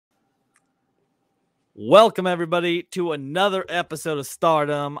Welcome, everybody, to another episode of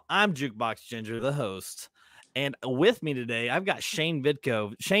Stardom. I'm Jukebox Ginger, the host. And with me today, I've got Shane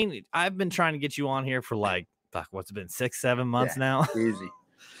Vitko. Shane, I've been trying to get you on here for what's it been, 6-7 months now? Easy.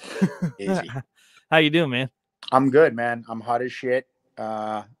 Easy. How you doing, man? I'm good, man. I'm hot as shit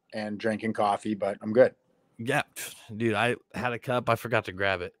and drinking coffee, but I'm good. Yeah, dude, I had a cup. I forgot to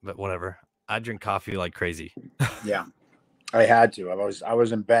grab it, but whatever. I drink coffee like crazy. Yeah. I had to. I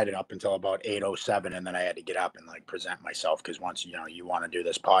was in bed up until about 8:07, and then I had to get up and present myself because once you want to do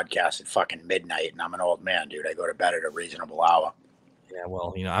this podcast at fucking midnight, and I'm an old man, dude. I go to bed at a reasonable hour. Yeah,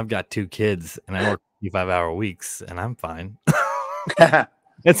 well, I've got 2 kids and I work 55-hour weeks, and I'm fine.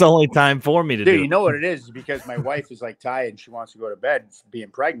 It's only time for me to do. Dude, you know what it is? Because my wife is tired and she wants to go to bed being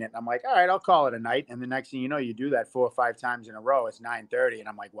pregnant. I'm like, all right, I'll call it a night. And the next thing you know, you do that 4 or 5 times in a row. It's 9:30, and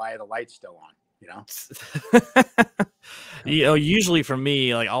I'm like, why are the lights still on? Usually for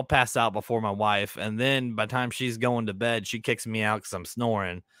me, I'll pass out before my wife, and then by the time she's going to bed, she kicks me out because I'm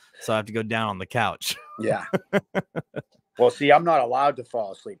snoring, so I have to go down on the couch. Yeah. Well, see, I'm not allowed to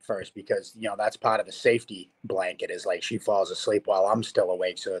fall asleep first because that's part of the safety blanket is she falls asleep while I'm still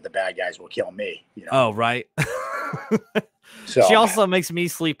awake, so that the bad guys will kill me. Oh, right. So she also makes me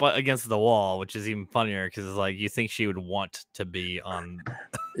sleep against the wall, which is even funnier because you think she would want to be on.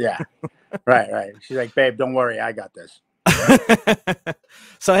 Yeah. Right. She's like, babe, don't worry. I got this.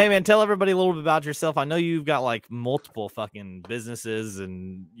 So, hey, man, tell everybody a little bit about yourself. I know you've got multiple fucking businesses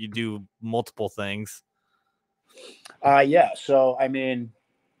and you do multiple things. Yeah. So, I mean,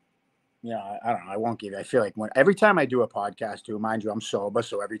 I don't know. I won't give you. I feel like every time I do a podcast, too, mind you, I'm sober.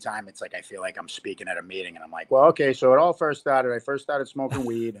 So every time it's I feel like I'm speaking at a meeting and I'm like, well, okay. So it all first started. I first started smoking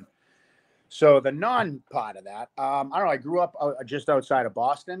weed. And so the non part of that, I don't know. I grew up just outside of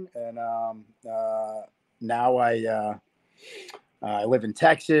Boston, and now I live in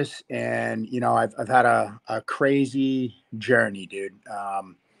Texas, and I've had a crazy journey, dude.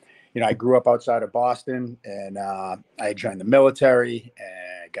 I grew up outside of Boston, and I joined the military,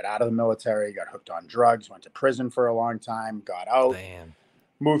 and got out of the military, got hooked on drugs, went to prison for a long time, got out,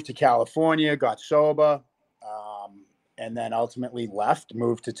 moved to California, got sober. And then ultimately left,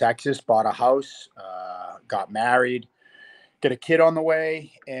 moved to Texas, bought a house, got married, get a kid on the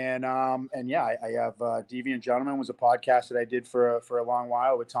way. And yeah, I have Deviant Gentlemen was a podcast that I did for a long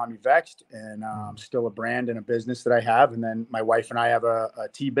while with Tommy Vexed, and still a brand and a business that I have. And then my wife and I have a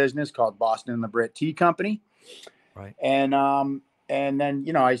tea business called Boston and the Brit Tea Company. Right. And then,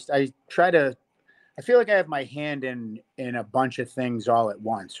 I try to, I feel like I have my hand in a bunch of things all at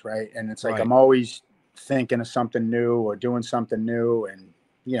once. Right. And it's I'm always thinking of something new or doing something new, and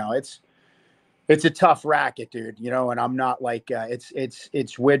it's a tough racket, dude, and I'm not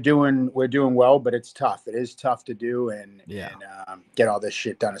it's we're doing well, but it's tough. It is tough to do and get all this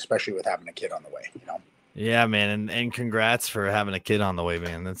shit done, especially with having a kid on the way. Yeah, man, and congrats for having a kid on the way,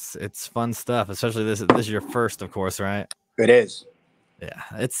 man. It's fun stuff, especially this is your first, of course, right? It is. Yeah,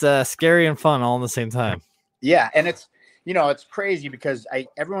 it's scary and fun all in the same time. Yeah, and it's it's crazy because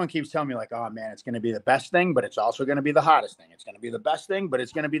everyone keeps telling me oh man, it's going to be the best thing, but it's also going to be the hottest thing. It's going to be the best thing, but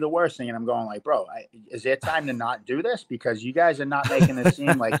it's going to be the worst thing. And I'm going bro, is there time to not do this? Because you guys are not making it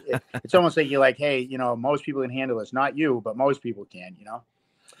seem like it's almost like you're hey, most people can handle this. Not you, but most people can,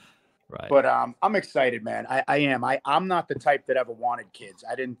 Right. But I'm excited, man. I am. I'm not the type that ever wanted kids.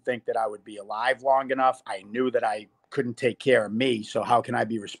 I didn't think that I would be alive long enough. I knew that I couldn't take care of me. So how can I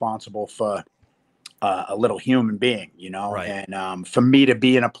be responsible for a little human being, Right. And for me to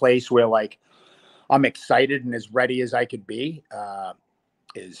be in a place where I'm excited and as ready as I could be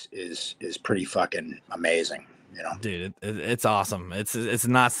is pretty fucking amazing, Dude, it's awesome. It's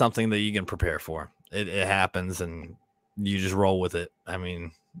not something that you can prepare for. It happens and you just roll with it. I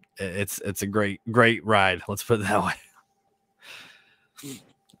mean, it's a great ride. Let's put it that way.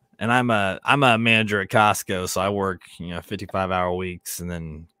 And I'm a manager at Costco, so I work 55-hour weeks and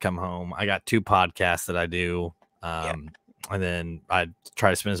then come home. I got 2 podcasts that I do, and then I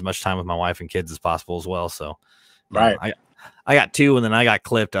try to spend as much time with my wife and kids as possible as well. So, I got 2, and then I got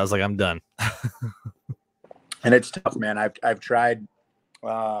clipped. I was like, I'm done. And it's tough, man. I've tried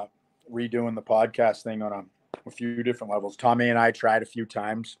redoing the podcast thing on a few different levels. Tommy and I tried a few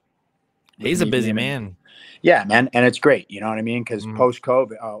times. He's a busy man. Yeah, man. And it's great. You know what I mean? Because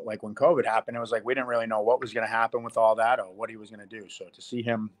post-COVID, when COVID happened, it was we didn't really know what was going to happen with all that or what he was going to do. So to see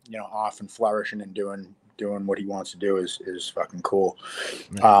him, off and flourishing and doing what he wants to do is fucking cool.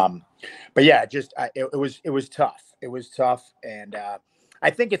 Yeah. But yeah, just it was tough. It was tough. And I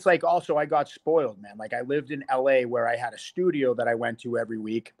think it's also I got spoiled, man. I lived in LA where I had a studio that I went to every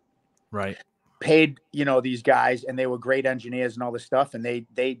week. Right. Paid, these guys, and they were great engineers and all this stuff. And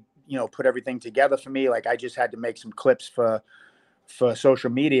they you know, put everything together for me. Like I just had to make some clips for social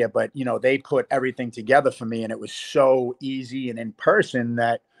media, but you know, they put everything together for me, and it was so easy and in person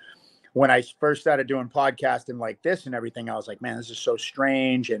that when I first started doing podcasting like this and everything, I was like, man, this is so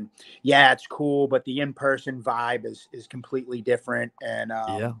strange. And yeah, it's cool, but the in-person vibe is completely different. And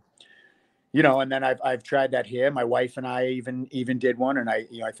Yeah. you know, and then I've tried that here. My wife and I even did one, and I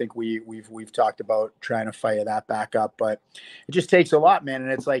think we've talked about trying to fire that back up, but it just takes a lot, man.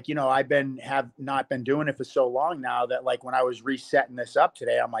 And it's like, you know, have not been doing it for so long now that like when I was resetting this up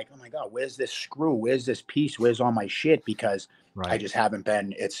today, I'm like, oh my God, where's this screw? Where's this piece? Where's all my shit? Because I just haven't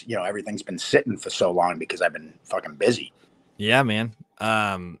been. It's, you know, everything's been sitting for so long because I've been fucking busy. Yeah, man.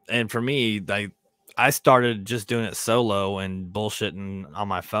 And for me, I started just doing it solo and bullshitting on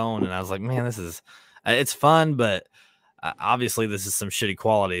my phone, and I was like, man, this is it's fun, but obviously this is some shitty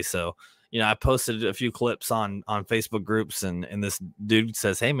quality. So, you know, I posted a few clips on Facebook groups, and this dude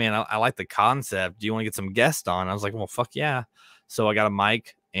says, hey man, I like the concept. Do you want to get some guests on? I was like, well, fuck yeah. So I got a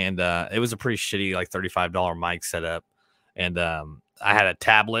mic, and it was a pretty shitty, like $35 mic setup. And I had a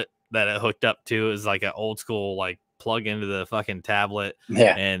tablet that it hooked up to. It was like an old school, like plug into the fucking tablet.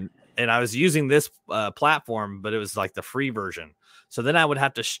 Yeah. And I was using this platform, but it was like the free version. So then I would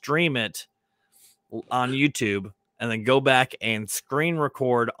have to stream it on YouTube and then go back and screen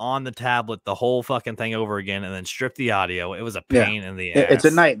record on the tablet the whole fucking thing over again, and then strip the audio. It was a pain in the ass. It's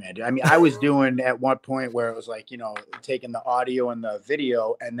a nightmare. I mean, I was doing at one point where it was like, you know, taking the audio and the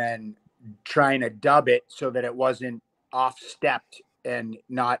video and then trying to dub it so that it wasn't off stepped and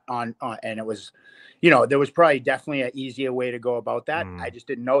not on, and it was, you know, there was probably definitely an easier way to go about that. I just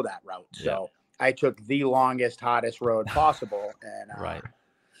didn't know that route. So I took the longest, hottest road possible. And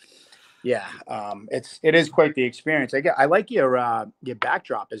yeah, it is quite the experience. I like your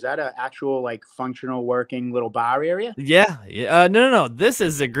backdrop. Is that an actual like functional working little bar area? Yeah. No. This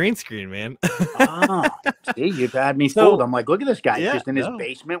is a green screen, man. Oh, see, you've had me fooled. I'm like, look at this guy just in his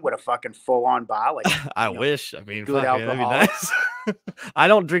basement with a fucking full on bar. Like, I wish. I mean, good that'd be nice. I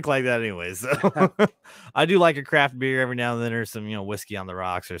don't drink like that anyway, so I do like a craft beer every now and then, or some, you know, whiskey on the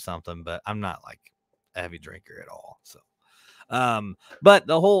rocks or something. But I'm not like a heavy drinker at all. So. But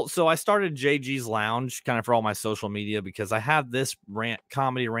so I started JG's Lounge kind of for all my social media because I have this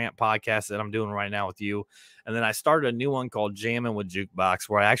comedy rant podcast that I'm doing right now with you. And then I started a new one called Jammin' with Jukebox,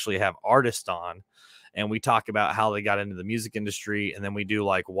 where I actually have artists on and we talk about how they got into the music industry. And then we do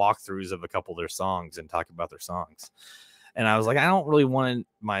like walkthroughs of a couple of their songs and talk about their songs. And I was like, I don't really want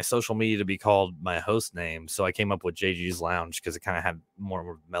my social media to be called my host name. So I came up with JG's Lounge because it kind of had more of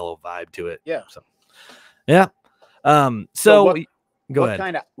a mellow vibe to it. Yeah. So, yeah. So go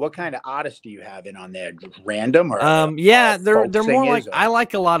ahead. What kind of artists do you have in on there? Random or yeah, they're more like, I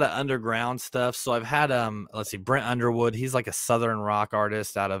like a lot of underground stuff. So I've had let's see, Brent Underwood. He's like a southern rock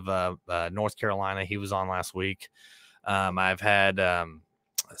artist out of North Carolina. He was on last week. I've had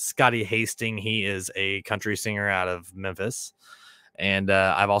Scotty Hastings. He is a country singer out of Memphis. And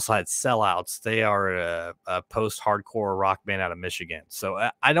I've also had Sellouts. They are a post-hardcore rock band out of Michigan. So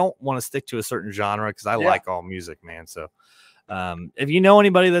I don't want to stick to a certain genre because I like all music, man. So if you know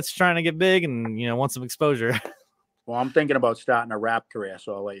anybody that's trying to get big and, you know, want some exposure. Well, I'm thinking about starting a rap career,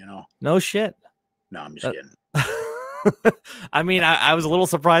 so I'll let you know. No shit. No, I'm just kidding. I mean, I was a little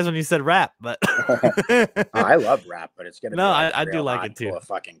surprised when you said rap, but I love rap, but it's gonna be like I do like it too.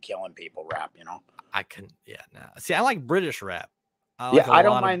 Fucking killing people rap, you know. I can, See, I like British rap. I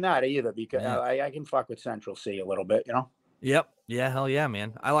don't mind that either because I can fuck with Central C a little bit, you know. Yep. Yeah. Hell yeah,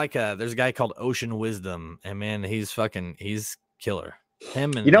 man. I like. There's a guy called Ocean Wisdom, and man, he's killer.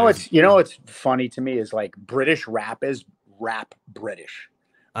 Him and you know what's funny to me is like British rappers rap British.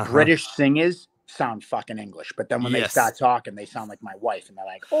 British singers sound fucking English, but then when they start talking, they sound like my wife, and they're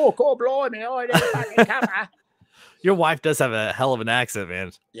like, "Oh, cool, blimey, oh, fucking camera." Your wife does have a hell of an accent,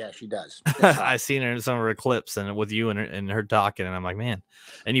 man. Yeah, she does. I've seen her in some of her clips and with you and her talking, and I'm like, man.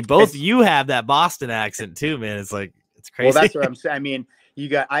 And you have that Boston accent too, man. It's like, it's crazy. Well, that's what I'm saying. I mean,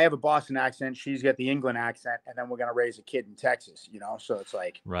 I have a Boston accent. She's got the England accent, and then we're gonna raise a kid in Texas, you know. So it's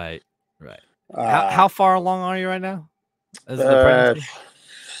like, right. How far along are you right now?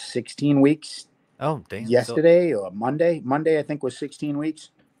 16 weeks. Oh, damn. Yesterday or Monday. Monday, I think, was 16 weeks.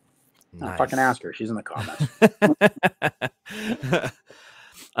 Nice. Fucking ask her. She's in the comments.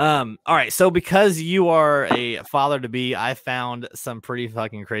 All right. So because you are a father to be, I found some pretty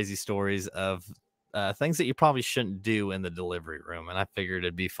fucking crazy stories of things that you probably shouldn't do in the delivery room. And I figured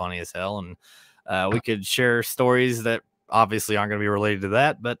it'd be funny as hell. And we could share stories that obviously aren't going to be related to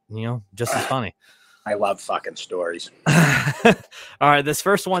that, but, you know, just as funny. I love fucking stories. All right. This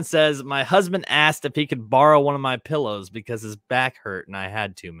first one says, my husband asked if he could borrow one of my pillows because his back hurt and I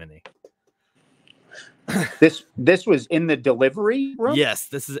had too many. This was in the delivery room? Yes,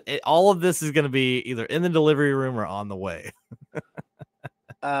 this is it. All of this is going to be either in the delivery room or on the way.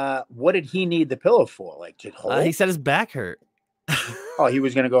 What did he need the pillow for? Like to hold? He said his back hurt. Oh, he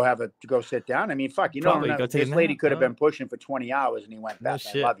was going to go sit down. I mean, fuck, you Probably know, go take a this lady nap, could have no? been pushing for 20 hours and he went, No Beth,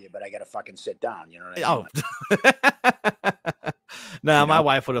 I shit. love you, but I got to fucking sit down. You know what I mean? Oh, no, You my know?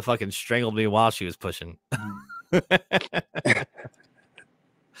 wife would have fucking strangled me while she was pushing.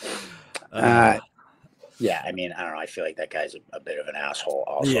 Yeah, I mean, I don't know. I feel like that guy's a bit of an asshole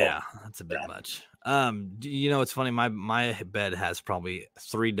also. Yeah, that's a bit much. You know, it's funny. My bed has probably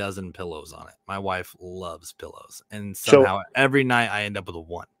 3 dozen pillows on it. My wife loves pillows, and somehow every night I end up with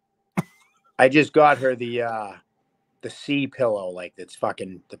one. I just got her the C pillow, like that's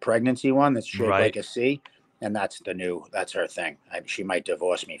fucking the pregnancy one that's shaped like a C, and that's her thing. She might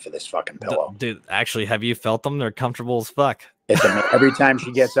divorce me for this fucking pillow. Dude, actually, have you felt them? They're comfortable as fuck. Every time she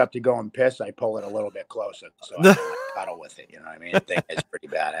gets up to go and piss, I pull it a little bit closer so I can cuddle with it. You know what I mean? I think it's pretty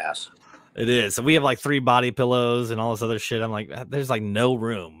badass. It is. So we have like 3 body pillows and all this other shit. I'm like, there's like no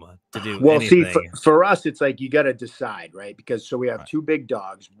room to do anything. See, for us, it's like you got to decide, right? Because we have 2 big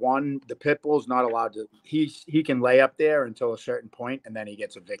dogs. One, the pit bull's not allowed to. He can lay up there until a certain point, and then he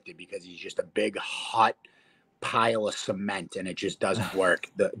gets evicted because he's just a big hot pile of cement, and it just doesn't work.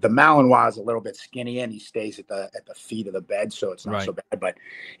 The Malinois is a little bit skinny, and he stays at the feet of the bed, so it's not so bad. But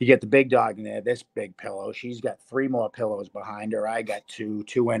you get the big dog in there, this big pillow. She's got 3 more pillows behind her. I got 2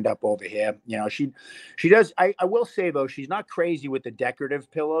 end up over here. You know, she does. I will say though, she's not crazy with the decorative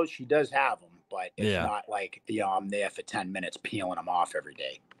pillows. She does have them, but it's not like, you know, I'm there for 10 minutes peeling them off every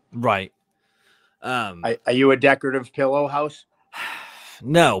day. Right. Are you a decorative pillow house?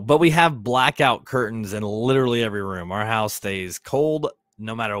 No, but we have blackout curtains in literally every room. Our house stays cold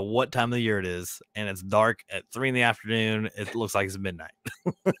no matter what time of the year it is, and it's dark at 3 PM. It looks like it's midnight.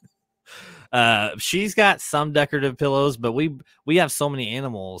 She's got some decorative pillows, but we have so many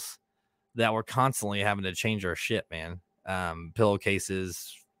animals that we're constantly having to change our shit, man.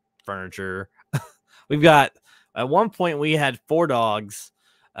 Pillowcases, furniture. We've got, at one point we had 4 dogs,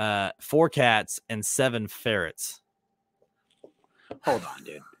 4 cats, and 7 ferrets. Hold on,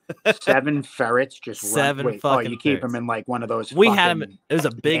 dude. 7 ferrets just 7 run. fucking you keep ferrets. them in like one of those. We had them. It was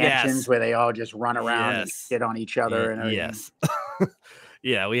a big mansions ass where they all just run around and shit on each other. And yes.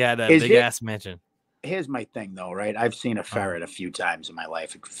 Yeah, we had a big ass mansion. Here's my thing though, right? I've seen a ferret a few times in my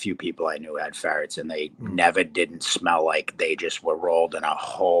life. A few people I knew had ferrets, and they never didn't smell like they just were rolled in a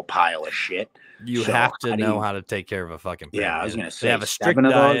whole pile of shit. You have to know how to take care of a fucking ferret. Yeah, I was gonna say they have a strict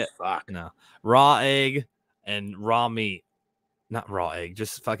diet. Fuck no, raw egg and raw meat. Not raw egg,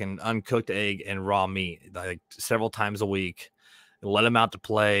 just fucking uncooked egg and raw meat, like several times a week. Let them out to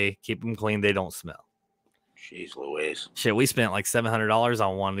play, keep them clean. They don't smell. Jeez Louise. Shit, we spent like $700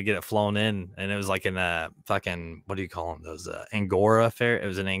 on one to get it flown in, and it was like in a fucking, what do you call them? Those Angora ferret. It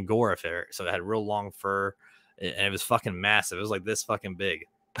was an Angora ferret, so it had real long fur, and it was fucking massive. It was like this fucking big.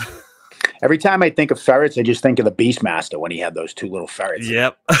 Every time I think of ferrets, I just think of the Beastmaster when he had those 2 little ferrets.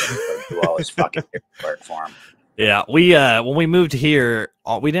 Yep. Do all his fucking work for him. Yeah, we when we moved here,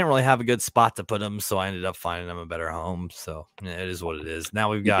 we didn't really have a good spot to put them, so I ended up finding them a better home. So yeah, it is what it is.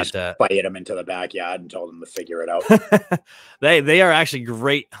 Now we've got fired them into the backyard and told them to figure it out. They are actually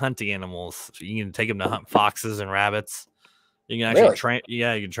great hunting animals. You can take them to hunt foxes and rabbits. You can actually train.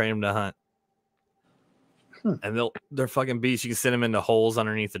 Yeah, you can train them to hunt. And they're fucking beasts. You can send them into holes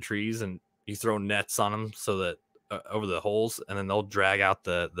underneath the trees, and you throw nets on them so that over the holes, and then they'll drag out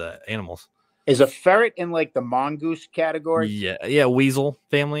the animals. Is a ferret in like the mongoose category? Yeah, weasel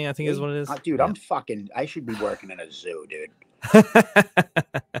family, I think is what it is. Dude, yeah. I should be working in a zoo, dude.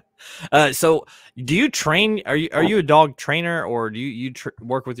 So do you train? Are you a dog trainer, or do you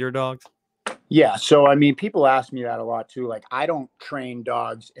work with your dogs? Yeah. So, I mean, people ask me that a lot too. Like, I don't train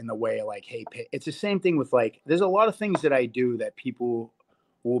dogs in the way like, hey, it's the same thing with like, there's a lot of things that I do that people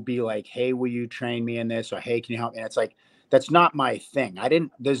will be like, hey, will you train me in this? Or, hey, can you help me? And it's like, that's not my thing.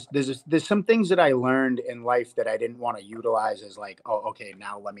 There's some things that I learned in life that I didn't want to utilize as like, oh, okay,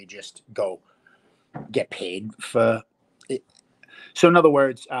 now let me just go get paid for it. So in other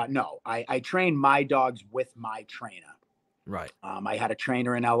words, no, I train my dogs with my trainer. Right. I had a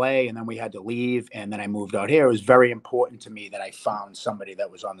trainer in LA, and then we had to leave, and then I moved out here. It was very important to me that I found somebody that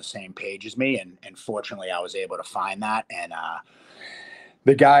was on the same page as me. And fortunately I was able to find that. And,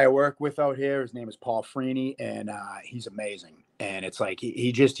 the guy I work with out here, his name is Paul Freeney, and he's amazing. And it's like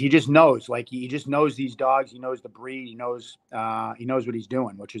he just knows, like he just knows these dogs. He knows the breed. He knows what he's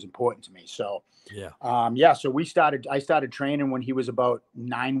doing, which is important to me. So so I started training when he was about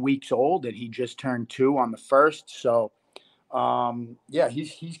 9 weeks old, and he just turned 2 on the 1st. So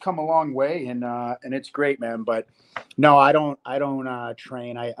he's come a long way, and it's great, man. But no, I don't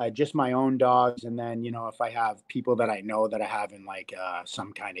train. I just my own dogs, and then if I have people that I know that are having like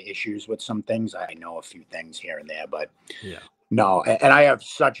some kind of issues with some things, I know a few things here and there. But no, and I have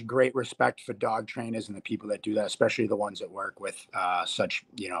such great respect for dog trainers and the people that do that, especially the ones that work with such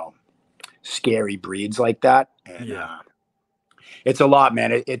scary breeds like that. And it's a lot,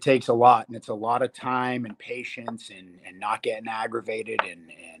 man. It takes a lot, and it's a lot of time and patience and not getting aggravated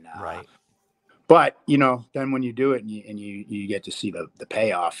and right. But then when you do it and you get to see the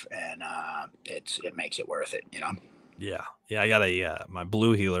payoff, and it makes it worth it. Yeah. I got my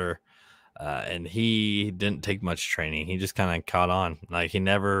blue healer, and he didn't take much training. He just kind of caught on. Like he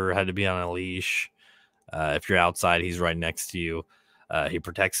never had to be on a leash. If you're outside, he's right next to you. He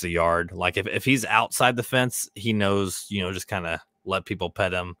protects the yard. Like if he's outside the fence, he knows, just kind of let people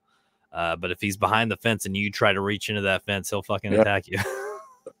pet him. But if he's behind the fence and you try to reach into that fence, he'll fucking attack you.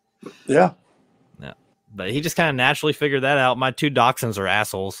 Yeah. But he just kind of naturally figured that out. My 2 dachshunds are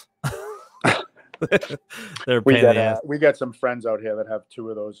assholes. They're pain in the ass. We got some friends out here that have 2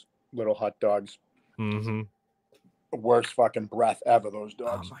 of those little hot dogs. Mm-hmm. Worst fucking breath ever, those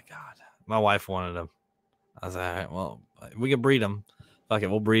dogs. Oh my God. My wife wanted them. I was like, all right, well, we can breed them. Fuck it,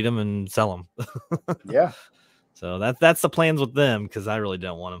 we'll breed them and sell them. Yeah. So that's the plans with them, because I really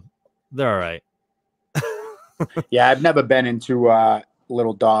don't want them. They're all right. Yeah, I've never been into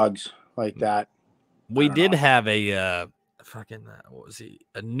little dogs like that. We did have a what was he?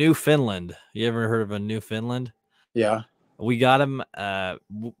 A Newfoundland. You ever heard of a Newfoundland? Yeah. We got him.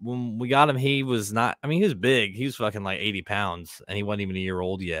 When we got him, he was not. I mean, he was big. He was fucking like 80 pounds, and he wasn't even a year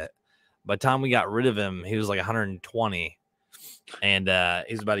old yet. By the time we got rid of him, he was like 120, and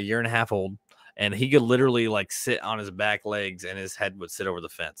he was about a year and a half old. And he could literally like sit on his back legs, and his head would sit over the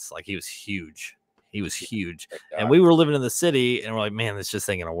fence. Like he was huge. He was huge. And we were living in the city, and we're like, man, this just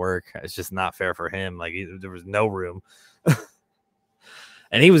ain't gonna work. It's just not fair for him. Like there was no room.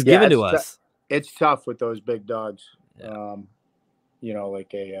 And he was given to us. It's tough with those big dogs.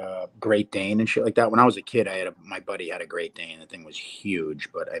 Like a Great Dane and shit like that. When I was a kid, my buddy had a Great Dane. The thing was huge,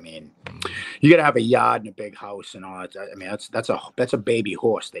 but I mean, you got to have a yard and a big house and all that. I mean, that's a baby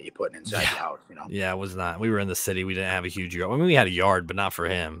horse that you're putting inside the house. Yeah, it was not. We were in the city. We didn't have a huge yard. I mean, we had a yard, but not for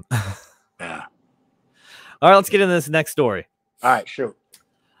him. Yeah. All right, let's get into this next story. All right, shoot.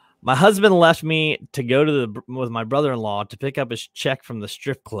 My husband left me to go with my brother-in-law to pick up his check from the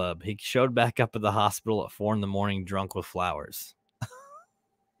strip club. He showed back up at the hospital at 4 a.m, drunk with flowers.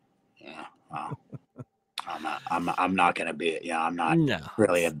 Yeah, well, I'm not gonna be. I'm not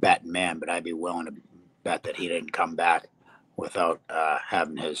really a betting man, but I'd be willing to bet that he didn't come back without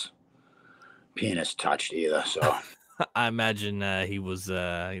having his penis touched either. So I imagine he was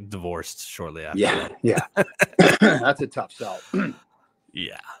divorced shortly after. Yeah. That's a tough sell.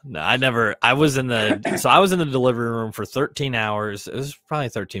 Yeah, no, I was in the delivery room for 13 hours. It was probably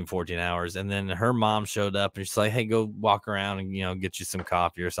 13, 14 hours. And then her mom showed up and she's like, hey, go walk around and, get you some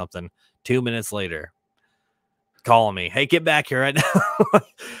coffee or something. 2 minutes later, calling me, hey, get back here right now.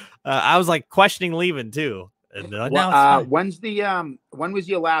 I was like questioning leaving too. And like, no, when was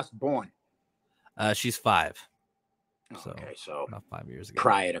your last born? She's 5. Okay, so about 5 years ago.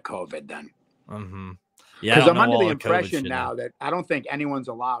 Prior to COVID then. Mm-hmm. Yeah, because I'm under the impression now that I don't think anyone's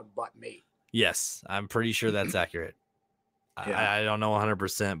allowed but me. Yes, I'm pretty sure that's accurate. Yeah. I don't know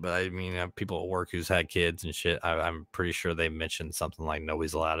 100%, but I mean, people at work who's had kids and shit, I'm pretty sure they mentioned something like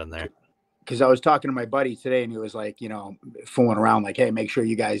nobody's allowed in there. Because I was talking to my buddy today, and he was like, fooling around, like, hey, make sure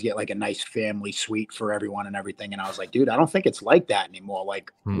you guys get like a nice family suite for everyone and everything. And I was like, dude, I don't think it's like that anymore.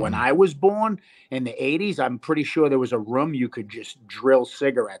 Like when I was born in the 80s, I'm pretty sure there was a room you could just drill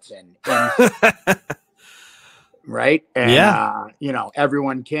cigarettes in. Right. And,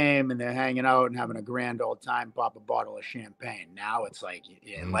 everyone came and they're hanging out and having a grand old time, pop a bottle of champagne. Now it's like,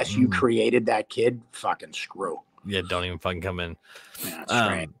 unless you created that kid, fucking screw. Yeah. Don't even fucking come in. Yeah, that's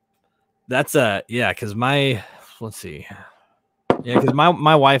strange. That's because let's see. Yeah, because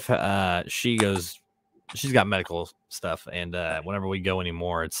my wife, she's got medical stuff, and whenever we go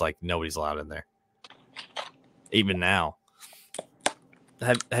anymore, it's like nobody's allowed in there. Even now.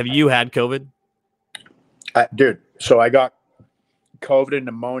 Have you had COVID? Dude, so I got COVID and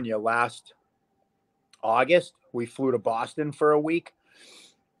pneumonia last August. We flew to Boston for a week.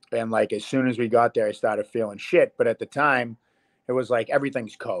 And like as soon as we got there, I started feeling shit. But at the time, it was like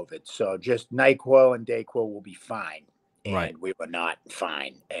everything's COVID. So just NyQuil and DayQuil will be fine. Right. and we were not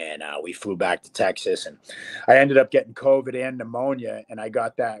fine. And we flew back to Texas, and I ended up getting COVID and pneumonia, and I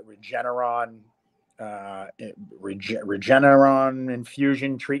got that Regeneron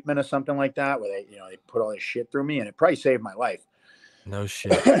infusion treatment or something like that, where they put all this shit through me, and it probably saved my life. No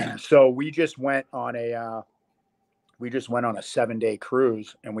shit. So we just went on a 7-day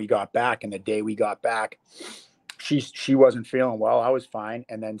cruise, and we got back, and the day we got back, she wasn't feeling well. I was fine.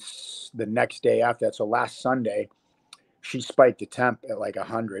 And then the next day after that, so last Sunday, she spiked the temp at like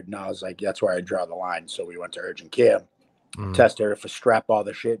 100, and I was like, that's where I draw the line. So we went to urgent care, tested her for strep, all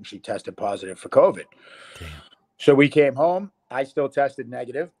the shit, and she tested positive for COVID. Damn. So we came home. I still tested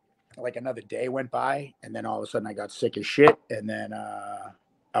negative. Like another day went by, and then all of a sudden I got sick as shit. And then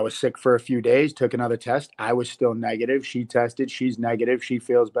I was sick for a few days, took another test. I was still negative. She tested. She's negative. She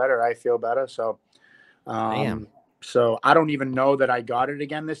feels better. I feel better. So, Damn. so I don't even know that I got it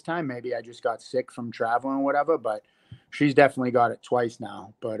again this time. Maybe I just got sick from traveling or whatever, but she's definitely got it twice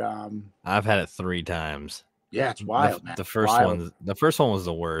now. But I've had it 3 times. Yeah, it's wild, man. The first one was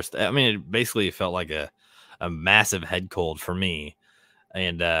the worst. I mean, it basically felt like a massive head cold for me.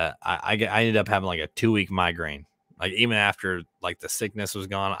 And I ended up having like a 2-week migraine. Like even after like the sickness was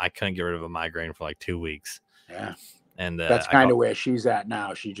gone, I couldn't get rid of a migraine for like 2 weeks. Yeah. And that's kind of where she's at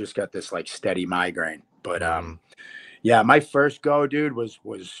now. She just got this like steady migraine. But yeah, my first go, dude, was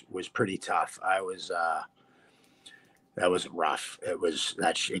pretty tough. That was rough.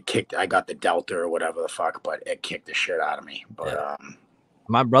 It kicked. I got the Delta or whatever the fuck, but it kicked the shit out of me. But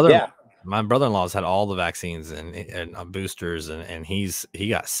my brother-in-law's had all the vaccines and boosters, and he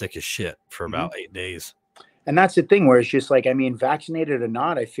got sick as shit for about 8 days. And that's the thing where it's just like, I mean, vaccinated or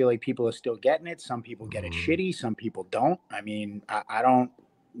not, I feel like people are still getting it. Some people get it shitty. Some people don't. I mean, I don't,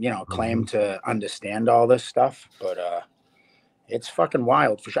 claim to understand all this stuff, but it's fucking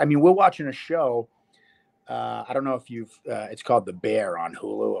wild for sure. I mean, we're watching a show. I don't know if it's called The Bear on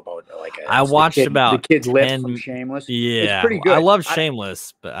Hulu about I watched about the kid's lips from Shameless. Yeah, it's pretty good. I love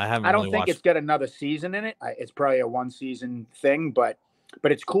Shameless, but I haven't. I don't think it's got another season in it. It's probably a 1-season thing, but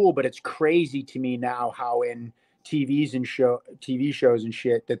it's cool. But it's crazy to me now how in TV shows and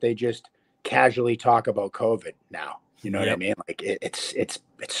shit that they just casually talk about COVID now. You know what I mean? Like it's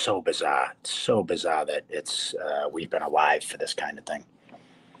so bizarre. It's so bizarre that we've been alive for this kind of thing.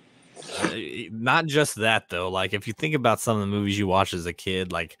 Not just that though. Like if you think about some of the movies you watch as a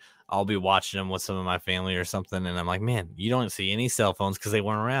kid, like I'll be watching them with some of my family or something, and I'm like, man, you don't see any cell phones because they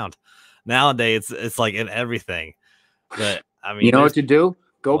weren't around. Nowadays, it's like in everything. But I mean, you know what to do?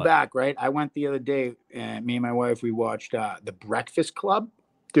 Go back, right? I went the other day, and me and my wife, we watched The Breakfast Club,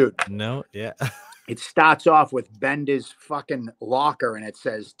 dude. No, yeah. It starts off with Bender's fucking locker, and it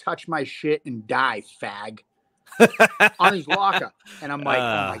says, "Touch my shit and die, fag." On his locker, and I'm like,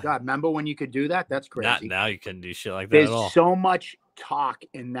 oh my god, remember when you could do that? That's crazy. Now you couldn't do shit like that at all. There's so much talk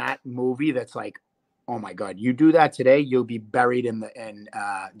in that movie that's like, oh my god, you do that today, you'll be buried in the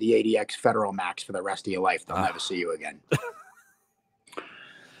ADX Federal Max for the rest of your life. They'll never see you again.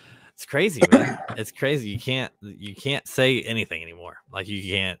 It's crazy, man. It's crazy. You can't say anything anymore. Like you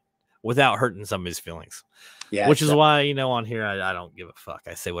can't without hurting somebody's feelings. Yeah, which is why on here I don't give a fuck.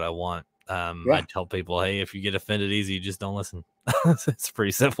 I say what I want. I tell people, hey, if you get offended easy, just don't listen. It's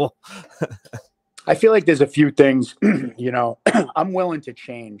pretty simple. I feel like there's a few things, I'm willing to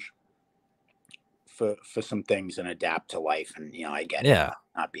change for some things and adapt to life. And, I get it.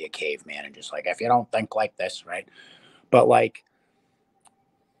 Not be a caveman and just like, if you don't think like this, right? But like,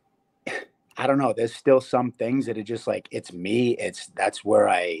 I don't know. There's still some things that are just like, it's me. That's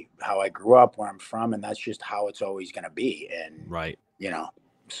how I grew up, where I'm from. And that's just how it's always going to be. And,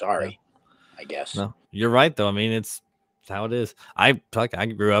 sorry. Yeah. I guess. No, you're right though. I mean, it's how it is. I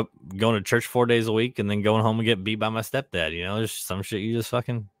grew up going to church 4 days a week and then going home and get beat by my stepdad. There's some shit you just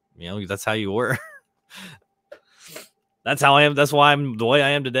fucking, that's how you were. That's how I am. That's why I'm the way I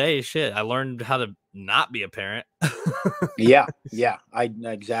am today. Shit, I learned how to not be a parent. Yeah,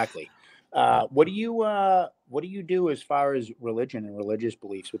 exactly. What do you do as far as religion and religious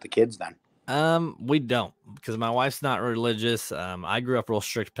beliefs with the kids then? We don't, because my wife's not religious. I grew up real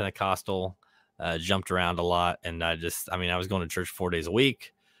strict Pentecostal, jumped around a lot. And I was going to church 4 days a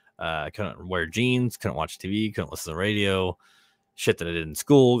week. I couldn't wear jeans, couldn't watch TV, couldn't listen to the radio, shit that I did in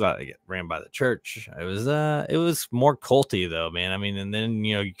school, got to get ran by the church. It was more culty though, man. I mean, and then,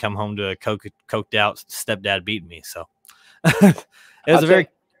 you come home to a coked out stepdad beating me. So it was a very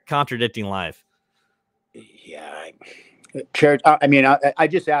contradicting life. Yeah. Church. I mean, I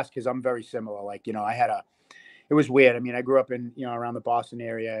just asked because I'm very similar. Like, it was weird. I mean, I grew up in, around the Boston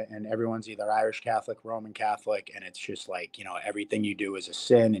area, and everyone's either Irish Catholic, Roman Catholic. And it's just like, everything you do is a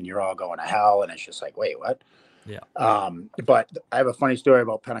sin and you're all going to hell. And it's just like, wait, what? But I have a funny story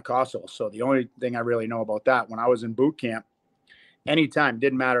about Pentecostal. So the only thing I really know about that, when I was in boot camp, anytime,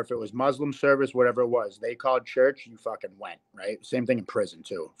 didn't matter if it was Muslim service, whatever it was, they called church, you fucking went, right? Same thing in prison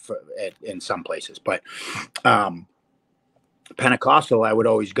too, in some places. But Pentecostal I would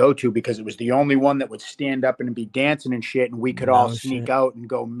always go to because it was the only one that would stand up and be dancing and shit, and we could all sneak out and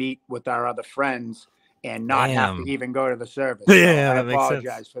go meet with our other friends and not have to even go to the service. So I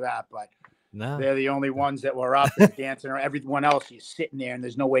apologize for that, but they're the only ones that were up and dancing, or everyone else is sitting there and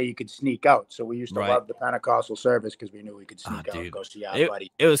there's no way you could sneak out. So we used to love the Pentecostal service because we knew we could sneak out and go see our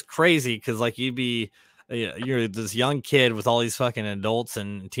buddy. It was crazy because like you're this young kid with all these fucking adults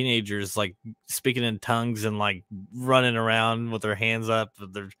and teenagers like speaking in tongues and like running around with their hands up,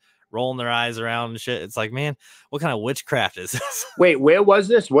 they're rolling their eyes around and shit. It's like, man, what kind of witchcraft is this? Wait, where was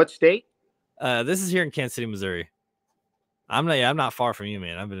this? What state? This is here in Kansas City, Missouri. I'm not far from you,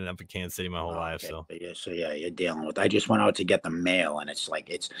 man. I've been up in Kansas City my whole life. So yeah, you're dealing with. I just went out to get the mail, and it's like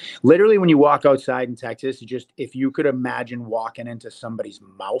it's literally when you walk outside in Texas, if you could imagine walking into somebody's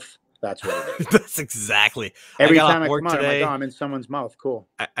mouth. That's what it is. That's exactly. Every time I come out, today, I'm in someone's mouth. Cool.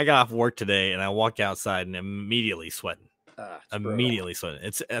 I got off work today and I walk outside and immediately sweating. Immediately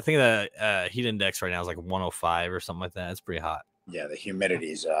sweating. I think the heat index right now is like 105 or something like that. It's pretty hot. Yeah, the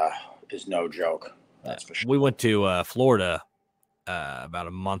humidity is no joke. That's for sure. We went to Florida about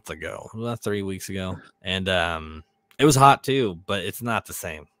a month ago, about 3 weeks ago, and it was hot too, but it's not the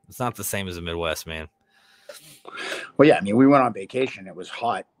same. It's not the same as the Midwest, man. Well, yeah, I mean, we went on vacation. It was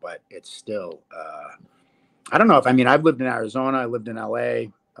hot, but it's still, I don't know if, I've lived in Arizona, I lived in LA,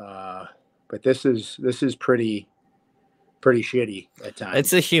 but this is pretty shitty at times.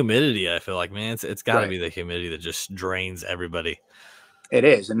 It's the humidity. I feel like, man, it's gotta be the humidity that just drains everybody. It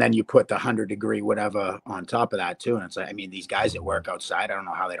is. And then you put the 100-degree whatever on top of that too. And it's like, these guys that work outside, I don't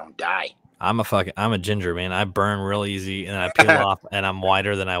know how they don't die. I'm a ginger, man. I burn real easy and I peel off and I'm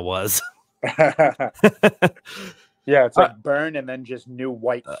whiter than I was. Yeah, it's like burn and then just new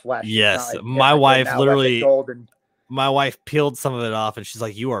white flesh. Yes, my wife literally, my wife peeled some of it off, and she's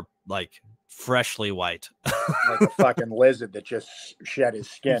like, "You are like freshly white, like a fucking lizard that just shed his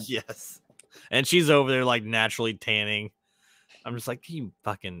skin." Yes, and she's over there like naturally tanning. I'm just like, you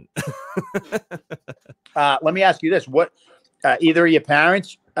fucking. Let me ask you this: what? Either of your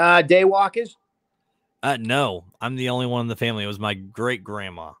parents day walkers? No, I'm the only one in the family. It was my great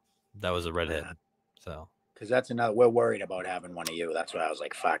grandma that was a redhead. So, because that's another. We're worried about having one of you. That's why I was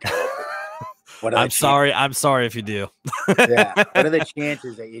like, "Fuck." I'm sorry if you do. Yeah. What are the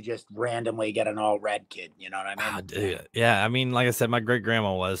chances that you just randomly get an all red kid? You know what I mean? Dude. Yeah. Like I said, my great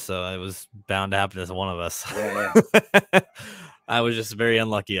grandma was, so it was bound to happen to one of us. Yeah. I was just very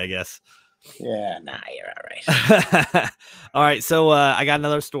unlucky, I guess. Yeah. Nah, you're all right. All right. So I got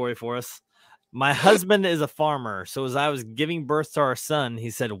another story for us. My husband is a farmer. So as I was giving birth to our son, he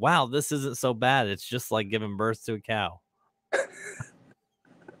said, "Wow, this isn't so bad. It's just like giving birth to a cow."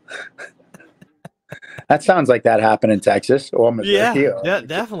 That sounds like that happened in Texas or Missouri. Yeah,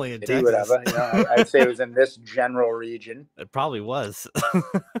 definitely in Texas. Whatever. I'd say it was in this general region. It probably was.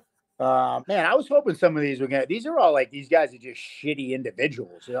 Man, I was hoping some of these were gonna. These are all like these guys are just shitty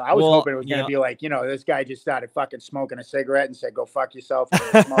individuals. I was hoping it was gonna be like, this guy just started fucking smoking a cigarette and said, "Go fuck yourself,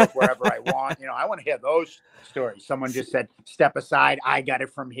 and smoke wherever I want." I want to hear those stories. Someone just said, "Step aside, I got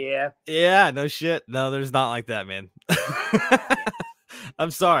it from here." Yeah, no shit. No, there's not like that, man.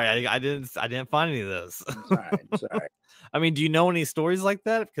 I'm sorry, I didn't find any of those. I'm sorry. Do you know any stories like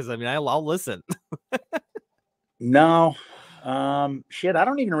that? Because I'll listen. No. Shit, I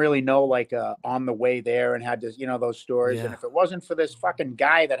don't even really know, like, on the way there and had to, those stories. Yeah. And if it wasn't for this fucking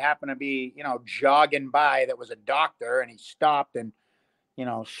guy that happened to be, jogging by that was a doctor and he stopped and,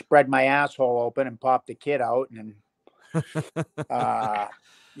 spread my asshole open and popped the kid out. And,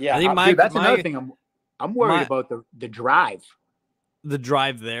 yeah, that's another thing. I'm worried about the drive. The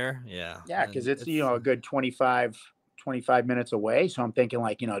drive there. Yeah. Yeah. Cause it's a good 25 minutes away. So I'm thinking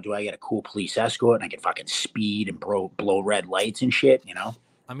like, do I get a cool police escort and I can fucking speed and blow red lights and shit,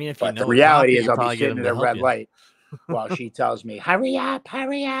 But the reality is I'll be sitting at a red light while she tells me, hurry up.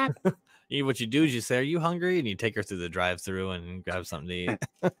 What you do is you say, "Are you hungry?" And you take her through the drive-through and grab something to eat.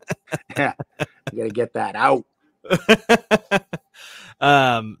 Yeah. You got to get that out.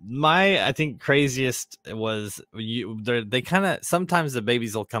 I think craziest was they kind of, sometimes the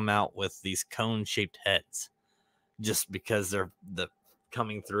babies will come out with these cone-shaped heads just because they're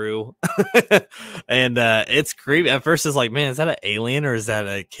coming through. And it's creepy. At first it's like, man, is that an alien or is that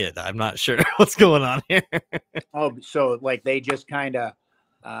a kid? I'm not sure what's going on here. Oh, so like they just kind of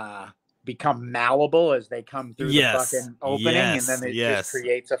become malleable as they come through the fucking opening, and then it just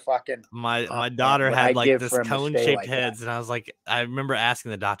creates a fucking. My daughter what had I'd like give this for him to stay cone-shaped like heads, that. and I was like, I remember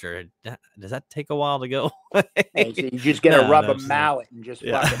asking the doctor, "Does that take a while to go away?" Hey, so you just get a rubber she's mallet and just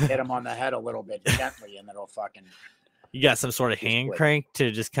yeah. fucking hit him on the head a little bit gently, and it'll fucking. You got some sort of hand split. crank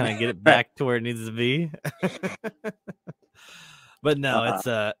to just kind of get it back to where it needs to be. But no,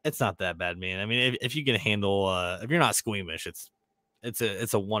 it's not that bad, man. I mean, if you can handle, if you're not squeamish,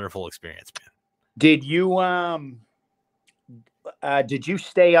 it's a wonderful experience, man. Did you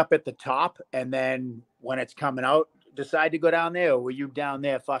stay up at the top, and then when it's coming out, decide to go down there, or were you down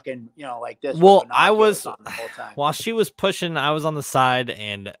there fucking, like this? Well, I was the whole time? while she was pushing, I was on the side,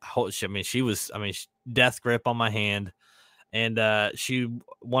 and she was death grip on my hand, and she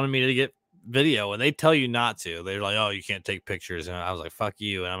wanted me to get video, and they tell you not to. They're like, "Oh, you can't take pictures," and I was like, "Fuck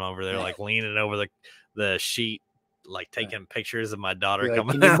you!" And I'm over there like leaning over the sheet, like taking pictures of my daughter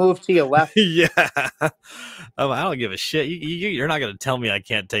coming. Can you move to your left? Yeah, I don't give a shit. You're not gonna tell me I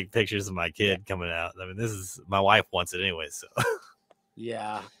can't take pictures of my kid coming out. I mean, this is my wife wants it anyway, so.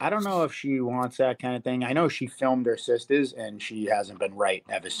 Yeah, I don't know if she wants that kind of thing. I know she filmed her sisters, and she hasn't been right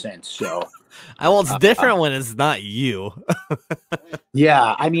ever since. So, it's different when it's not you.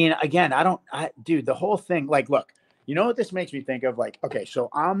 Yeah, I mean, again, dude, the whole thing. Like, look, you know what this makes me think of? Like, okay, so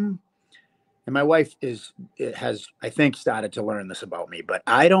and my wife has, I think, started to learn this about me, but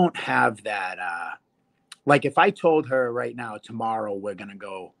I don't have that. Like, if I told her right now, tomorrow we're gonna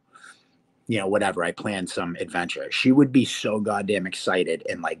go, whatever, I planned some adventure, she would be so goddamn excited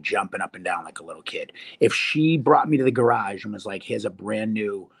and like jumping up and down like a little kid. If she brought me to the garage and was like, here's a brand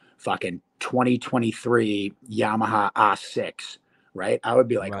new fucking 2023 Yamaha R6, right? I would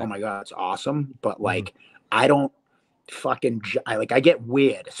be like, Right. oh my God, it's awesome. But like, I don't I get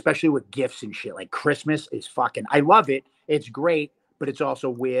weird, especially with gifts and shit. Like Christmas is fucking, I love it. It's great, but it's also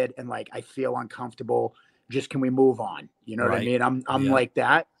weird. And like, I feel uncomfortable. Just, can we move on? You know what I mean? I'm like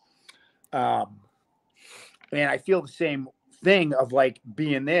that. And I feel the same thing of like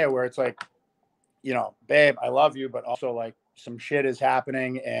being there where it's like, babe, I love you, but also like some shit is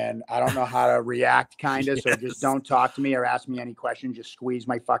happening and I don't know how to react, kind of. So just don't talk to me or ask me any questions. Just squeeze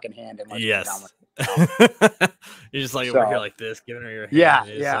my fucking hand and let's get down with it. You're just like over here like this, giving her your hand.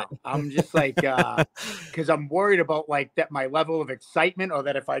 Yeah. Like... I'm just like, because I'm worried about like that, my level of excitement, or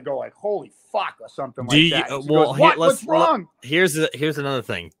that if I go like, holy fuck, or something that. Well, goes, what's wrong? Here's another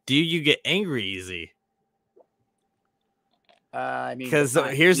thing. Do you get angry easy? I mean, because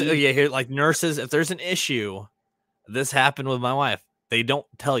here, like nurses, if there's an issue, this happened with my wife. They don't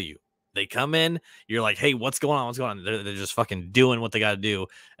tell you. They come in, you're like, hey, what's going on? What's going on? They're just fucking doing what they got to do.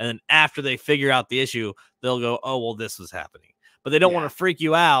 And then after they figure out the issue, they'll go, oh, well, this was happening. But they don't want to freak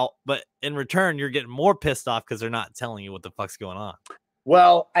you out. But in return, you're getting more pissed off because they're not telling you what the fuck's going on.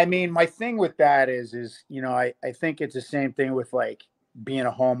 Well, I mean, my thing with that is, I think it's the same thing with like being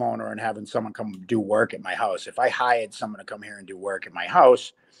a homeowner and having someone come do work at my house. If I hired someone to come here and do work at my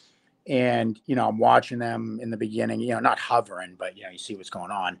house, and, I'm watching them in the beginning, not hovering, but, you see what's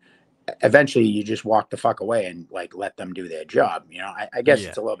going on. Eventually you just walk the fuck away and like let them do their job. I guess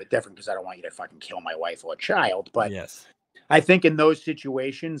it's a little bit different because I don't want you to fucking kill my wife or child, but I think in those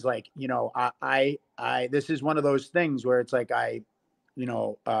situations, like, I this is one of those things where it's like, I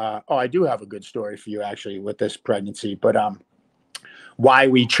do have a good story for you actually with this pregnancy, but, why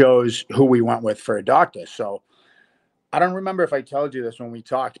we chose who we went with for a doctor. So I don't remember if I told you this when we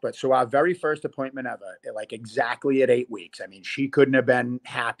talked, but so our very first appointment ever, like exactly at 8 weeks. I mean, she couldn't have been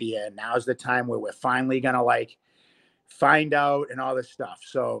happier. Now's the time where we're finally going to like find out and all this stuff.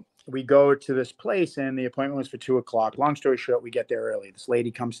 So we go to this place and the appointment was for 2:00. Long story short, we get there early. This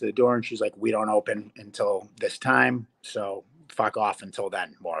lady comes to the door and she's like, we don't open until this time. So fuck off until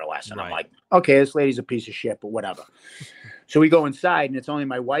then, more or less. And I'm like, okay, this lady's a piece of shit, but whatever. So we go inside and it's only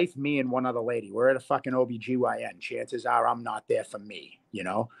my wife, me, and one other lady. We're at a fucking OBGYN. Chances are I'm not there for me,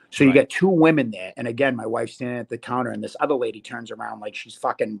 So you get two women there. And again, my wife's standing at the counter and this other lady turns around like she's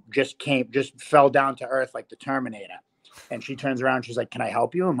fucking just fell down to earth like the Terminator. And she turns around, she's like, can I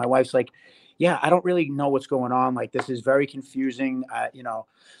help you? And my wife's like, yeah, I don't really know what's going on. Like, this is very confusing,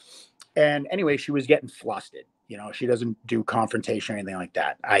 And anyway, she was getting flustered. She doesn't do confrontation or anything like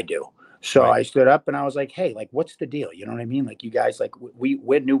that. I do. So I stood up and I was like, hey, like, what's the deal? You know what I mean? Like, you guys, like,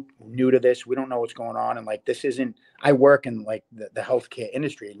 we're new to this. We don't know what's going on. And like, this isn't, I work in like the healthcare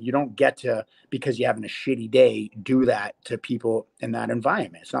industry, and you don't get to, because you're having a shitty day, do that to people in that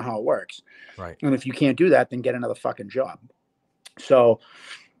environment. It's not how it works. Right. And if you can't do that, then get another fucking job. So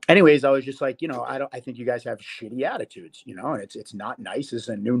anyways, I was just like, I think you guys have shitty attitudes, and it's not nice as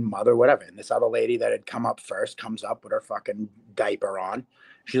a new mother, whatever. And this other lady that had come up first comes up with her fucking diaper on.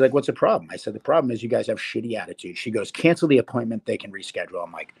 She's like, what's the problem? I said, the problem is you guys have shitty attitudes. She goes, cancel the appointment. They can reschedule.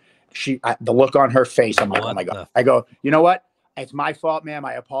 I'm like, the look on her face. I'm like, oh my God. I go, you know what? It's my fault, ma'am.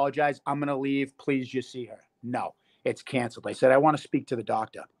 I apologize. I'm going to leave. Please just see her. No, it's canceled. I said, I want to speak to the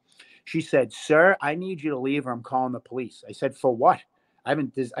doctor. She said, sir, I need you to leave or I'm calling the police. I said, for what? I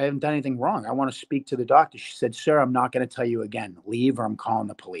haven't done anything wrong. I want to speak to the doctor. She said, sir, I'm not going to tell you again. Leave or I'm calling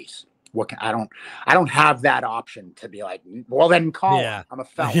the police. I don't have that option to be like, well, then call them. I'm a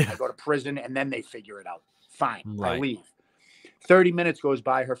felon. I go to prison and then they figure it out. Fine. Right. I leave. 30 minutes goes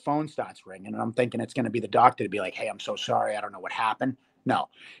by. Her phone starts ringing. And I'm thinking it's going to be the doctor to be like, hey, I'm so sorry. I don't know what happened. No,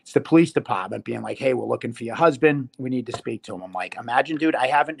 it's the police department being like, hey, we're looking for your husband. We need to speak to him. I'm like, imagine, dude, I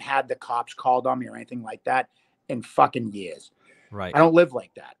haven't had the cops called on me or anything like that in fucking years. Right. I don't live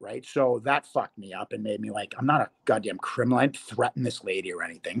like that. Right. So that fucked me up and made me like, I'm not a goddamn criminal. I didn't threaten this lady or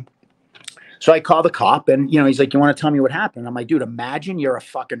anything. So I call the cop and, he's like, you want to tell me what happened? I'm like, dude, imagine you're a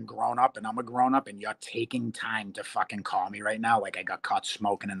fucking grown up and I'm a grown up and you're taking time to fucking call me right now. Like I got caught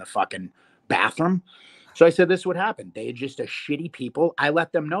smoking in the fucking bathroom. So I said, this would happen. They're just a shitty people. I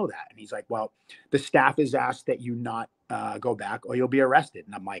let them know that. And he's like, well, the staff has asked that you not go back or you'll be arrested.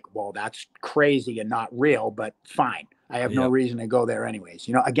 And I'm like, well, that's crazy and not real, but fine. I have no reason to go there anyways.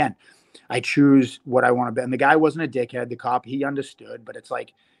 Again, I choose what I want to be. And the guy wasn't a dickhead. The cop, he understood, but it's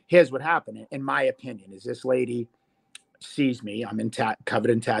like, here's what happened. In my opinion, is this lady sees me, I'm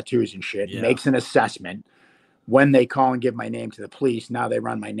covered in tattoos and shit, makes an assessment. When they call and give my name to the police, now they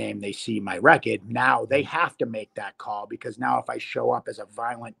run my name, they see my record. Now they have to make that call because now if I show up as a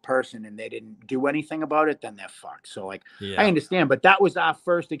violent person and they didn't do anything about it, then they're fucked. So like, I understand, but that was our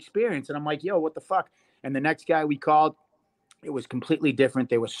first experience. And I'm like, yo, what the fuck? And the next guy we called, it was completely different.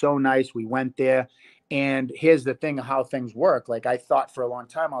 They were so nice. We went there. And here's the thing of how things work. Like I thought for a long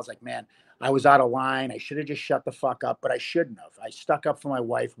time, I was like, man, I was out of line. I should have just shut the fuck up, but I shouldn't have. I stuck up for my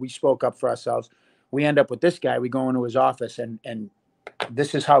wife. We spoke up for ourselves. We end up with this guy. We go into his office and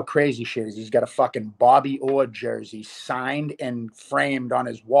this is how crazy shit is. He's got a fucking Bobby Orr jersey signed and framed on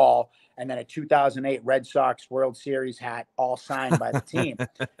his wall. And then a 2008 Red Sox World Series hat all signed by the team.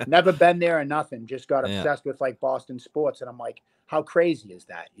 Never been there or nothing. Just got obsessed with like Boston sports. And I'm like, how crazy is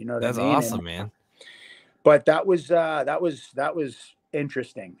that? You know what I mean? That's awesome, man. But that was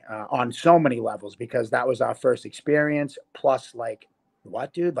interesting on so many levels because that was our first experience. Plus, like,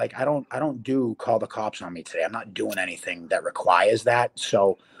 what, dude? Like, I don't do call the cops on me today. I'm not doing anything that requires that.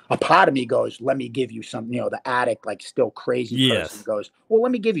 So a part of me goes, let me give you something. The addict, like, still crazy person goes, well,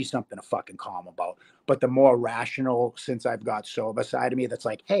 let me give you something to fucking calm about. But the more rational, since I've got sober side of me, that's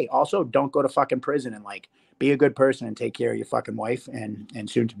like, hey, also don't go to fucking prison and like be a good person and take care of your fucking wife and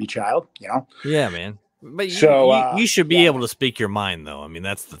soon to be child. Yeah, man. But you should be able to speak your mind, though. I mean,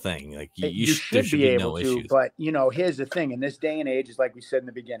 that's the thing. Like you should be able to. Issues. But here's the thing: in this day and age, is like we said in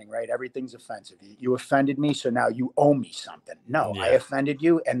the beginning, right? Everything's offensive. You offended me, so now you owe me something. No, I offended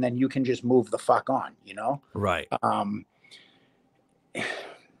you, and then you can just move the fuck on. Right.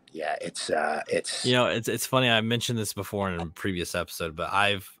 Yeah, it's it's funny. I mentioned this before in a previous episode, but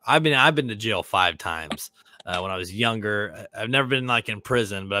I've been to jail 5 times. When I was younger, I've never been like in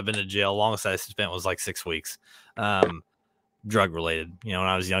prison, but I've been to jail. Longest I spent was like 6 weeks, drug related. When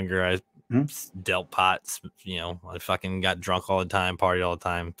I was younger, I dealt pots. I fucking got drunk all the time, partied all the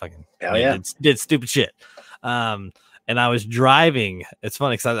time, fucking did stupid shit. And I was driving. It's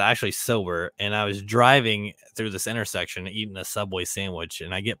funny because I was actually sober, and I was driving through this intersection, eating a Subway sandwich,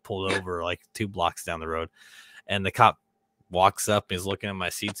 and I get pulled over like 2 blocks down the road, and the cop walks up and he's looking at my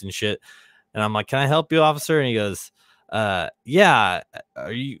seats and shit. And I'm like, can I help you, officer? And he goes, yeah,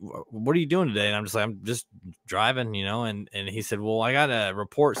 what are you doing today? And I'm just like, I'm just driving, and he said, well, I got a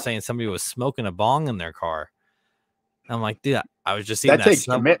report saying somebody was smoking a bong in their car. And I'm like, dude, I was just eating that takes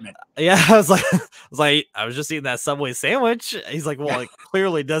commitment. Yeah. I was like, I was just eating that Subway sandwich. He's like, well, it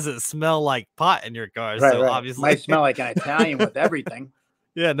clearly doesn't smell like pot in your car. Right, so right. Obviously might smell like an Italian with everything.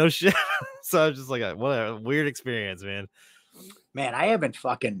 Yeah, no shit. So I was just like, what a weird experience, man. Man, I haven't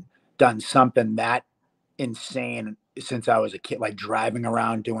fucking done something that insane since I was a kid, like driving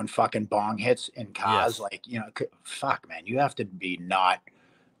around doing fucking bong hits in cars. Like, fuck, man, you have to be not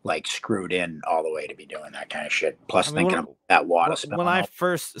like screwed in all the way to be doing that kind of shit. Plus thinking about that water smell. When I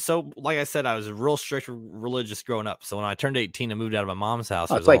first, so like I said, I was real strict religious growing up. So when I turned 18 and moved out of my mom's house,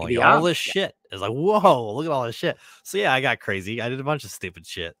 it was like all this shit. It was like, whoa, look at all this shit. So yeah, I got crazy. I did a bunch of stupid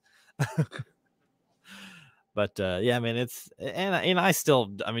shit. But yeah, I mean, and I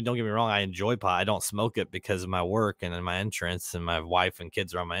still, I mean, don't get me wrong, I enjoy pot. I don't smoke it because of my work and my insurance, and my wife and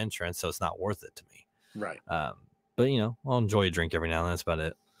kids are on my insurance, so it's not worth it to me. Right. But you know, I'll enjoy a drink every now and then. That's about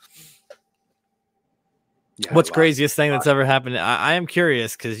it. Yeah. What's craziest thing that's ever happened? I am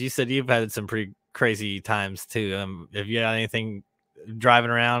curious because you said you've had some pretty crazy times too. Have you had anything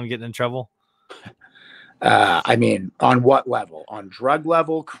driving around getting in trouble? I mean, on what level? On drug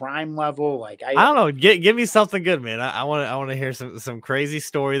level, crime level? Like I don't know. Give me something good, man. I want to hear some crazy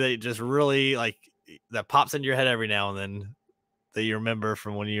story that just really like that pops into your head every now and then that you remember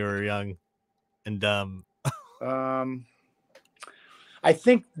from when you were young and dumb. I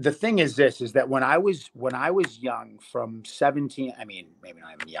think the thing is that when I was young, from 17, I mean, maybe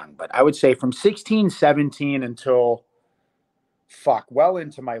not even young, but I would say from 16, 17 until well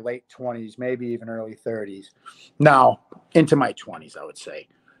into my late 20s, maybe even early 30s. Now, into my 20s, I would say.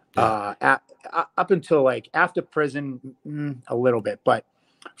 Yeah. Up until like after prison, a little bit, but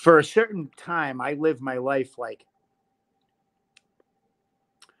for a certain time, I lived my life like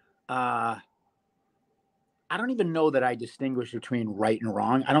I don't even know that I distinguished between right and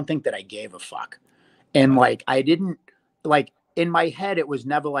wrong. I don't think that I gave a fuck. And like, I didn't like in my head, it was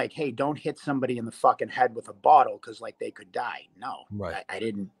never like, hey, don't hit somebody in the fucking head with a bottle because like they could die. No, right. I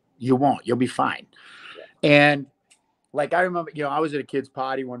didn't. You won't. You'll be fine. Yeah. And like, I remember, I was at a kid's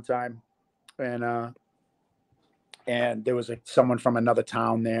party one time and there was someone from another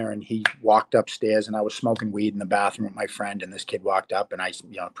town there, and he walked upstairs, and I was smoking weed in the bathroom with my friend, and this kid walked up, and I,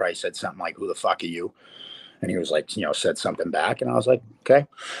 probably said something like, who the fuck are you? And he was like, said something back. And I was like, okay.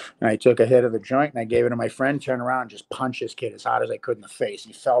 And I took a hit of the joint and I gave it to my friend, turned around and just punched this kid as hard as I could in the face.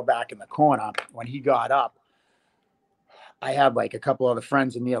 He fell back in the corner. When he got up, I had like a couple other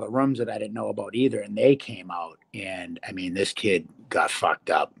friends in the other rooms that I didn't know about either. And they came out. And I mean, this kid got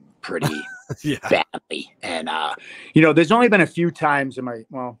fucked up pretty badly. And, there's only been a few times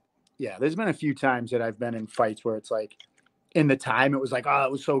there's been a few times that I've been in fights where it's like, in the time, it was like, oh,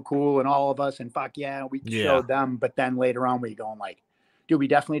 it was so cool, and all of us, and fuck yeah, we showed them. But then later on, we're going like, dude, we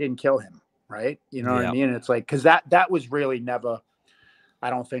definitely didn't kill him, right? You know what I mean? And it's like, because that was really never, I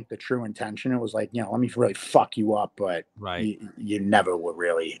don't think, the true intention. It was like, let me really fuck you up, but you never were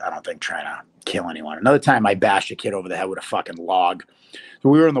really, I don't think, trying to kill anyone. Another time, I bashed a kid over the head with a fucking log. So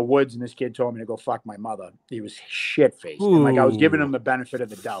we were in the woods, and this kid told me to go fuck my mother. He was shit-faced, and like I was giving him the benefit of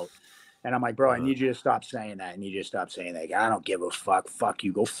the doubt. And I'm like, bro, I need you to stop saying that. I need you to stop saying that. I don't give a fuck. Fuck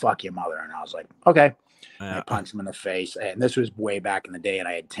you. Go fuck your mother. And I was like, okay. Yeah. I punched him in the face. And this was way back in the day. And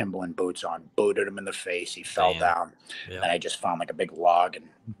I had Timberland boots on. Booted him in the face. He fell down. Yep. And I just found like a big log and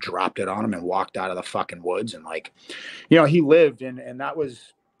dropped it on him and walked out of the fucking woods. And like, he lived. And that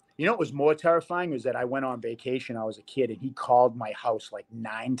was, what was more terrifying was that I went on vacation. I was a kid. And he called my house like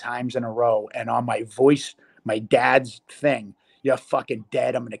 9 times in a row. And on my voice, my dad's thing, you're fucking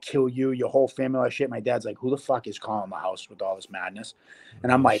dead. I'm going to kill you. Your whole family, all that shit. My dad's like, who the fuck is calling my house with all this madness?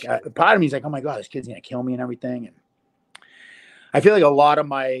 And I'm like, part of me is like, oh my God, this kid's going to kill me and everything. And I feel like a lot of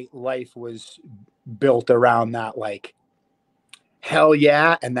my life was built around that, like, hell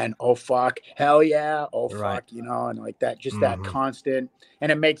yeah. And then, oh fuck, hell yeah. Oh fuck, and like that, just that constant.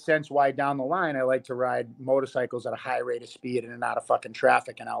 And it makes sense why down the line, I like to ride motorcycles at a high rate of speed in and out of fucking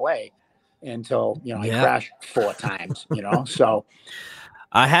traffic in LA. Until I crashed 4 times, so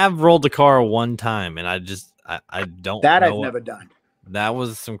I have rolled a car one time, and I don't that know I've never done. That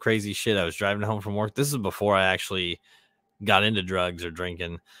was some crazy shit. I was driving home from work. This is before I actually got into drugs or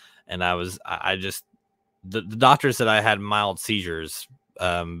drinking, and the doctor said I had mild seizures,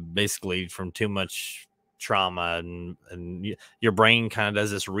 basically from too much trauma, and your brain kind of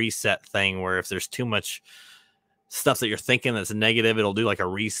does this reset thing where if there's too much stuff that you're thinking that's negative, it'll do like a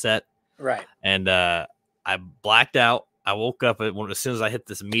reset. Right. And I blacked out. I woke up as soon as I hit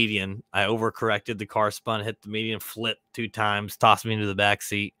this median. I overcorrected. The car spun, hit the median, flipped 2 times, tossed me into the back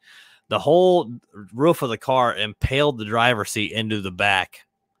seat. The whole roof of the car impaled the driver's seat into the back,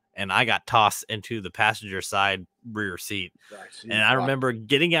 and I got tossed into the passenger side rear seat. Right, and I remember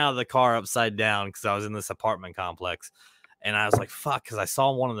getting out of the car upside down because I was in this apartment complex. And I was like, fuck, because I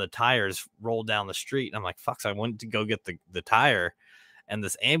saw one of the tires roll down the street. And I'm like, fuck, so I went to go get the tire. And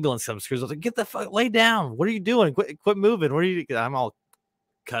this ambulance comes through. I was like, get the fuck, lay down. What are you doing? Quit moving. What are you doing? I'm all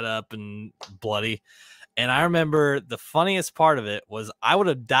cut up and bloody. And I remember the funniest part of it was I would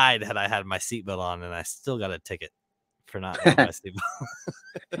have died had I had my seatbelt on, and I still got a ticket for not having my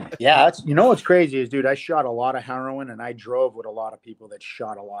seatbelt. Yeah, that's, what's crazy is, dude, I shot a lot of heroin, and I drove with a lot of people that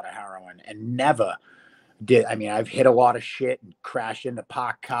shot a lot of heroin and never did. I mean, I've hit a lot of shit and crashed into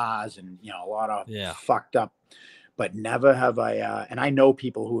parked cars and, a lot of fucked up. but never have I. And I know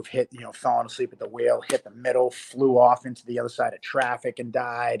people who have hit, fallen asleep at the wheel, hit the middle, flew off into the other side of traffic and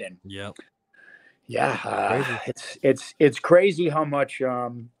died. And Yep. it's crazy how much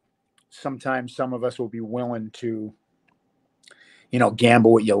sometimes some of us will be willing to,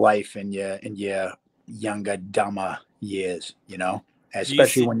 gamble with your life in your younger, dumber years,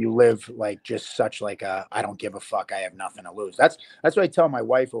 especially when you live like just such like I don't give a fuck, I have nothing to lose. That's what I tell my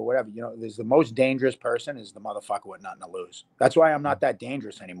wife or whatever, there's the most dangerous person is the motherfucker with nothing to lose. That's why I'm not that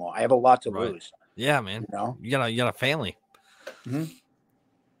dangerous anymore. I have a lot to lose. Yeah, man. You got a family. Mm-hmm.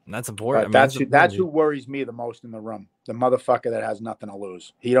 And that's important. But that's who worries me the most in the room. The motherfucker that has nothing to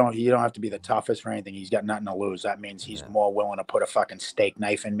lose. He don't have to be the toughest or anything. He's got nothing to lose. That means he's more willing to put a fucking steak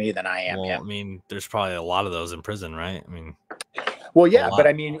knife in me than I am. Well, I mean, there's probably a lot of those in prison, right? I mean, well, yeah, but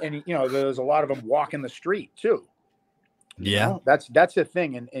I mean, and there's a lot of them walking the street too. Yeah, that's the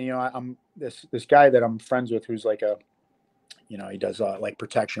thing. And I'm this guy that I'm friends with who's like he does like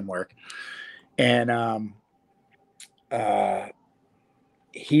protection work, and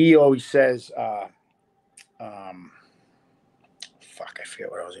he always says, fuck, I forget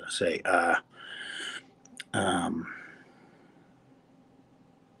what I was going to say.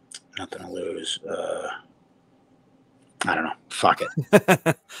 Nothing to lose. I don't know. Fuck it.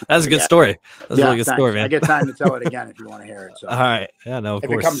 That's a good story. That's a really good story, man. I get time to tell it again if you want to hear it. So. All right. Yeah, no, of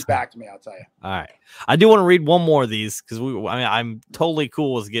course. If it comes back to me, I'll tell you. All right. I do want to read one more of these because I'm totally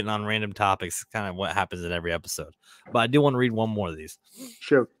cool with getting on random topics, kind of what happens in every episode. But I do want to read one more of these.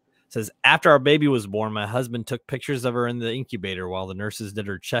 Sure. It says, after our baby was born, my husband took pictures of her in the incubator while the nurses did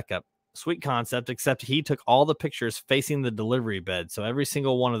her checkup. Sweet concept, except he took all the pictures facing the delivery bed. So every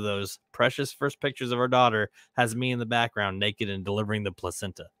single one of those precious first pictures of our daughter has me in the background naked and delivering the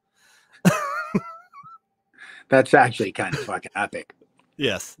placenta. That's actually kind of fucking epic.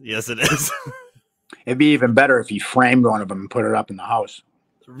 Yes, it is. It'd be even better if he framed one of them and put it up in the house.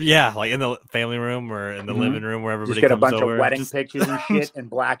 Yeah, like in the family room or in the living room where everybody just get comes a bunch over. Of wedding pictures and shit in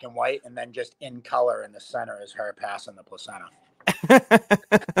black and white, and then just in color in the center is her passing the placenta.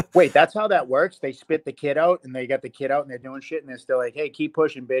 Wait, that's how that works? They spit the kid out and they got the kid out and they're doing shit and they're still like, hey, keep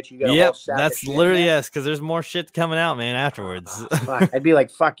pushing, bitch. You got a whole sack that's of shit literally yes, because there's more shit coming out, man, afterwards. Fuck. I'd be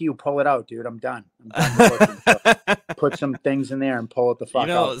like, fuck you, pull it out, dude. I'm done. With pushing. So put some things in there and pull it the fuck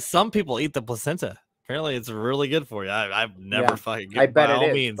out. Some people eat the placenta. Apparently it's really good for you. I've never fucking I bet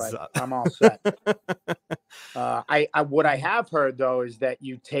it is, but I'm all set. What I have heard though is that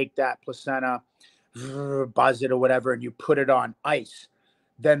you take that placenta, buzz it or whatever, and you put it on ice.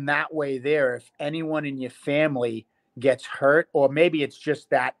 Then that way there, if anyone in your family gets hurt, or maybe it's just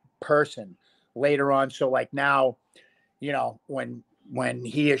that person later on. So like now, when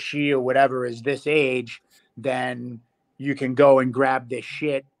he or she or whatever is this age, then you can go and grab this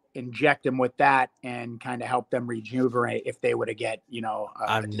shit, inject them with that, and kind of help them rejuvenate if they were to get,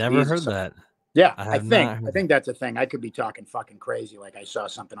 I've never heard that. Yeah, I think that's a thing. I could be talking fucking crazy. Like I saw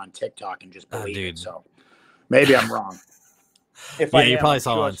something on TikTok and just believed it. So maybe I'm wrong. If you probably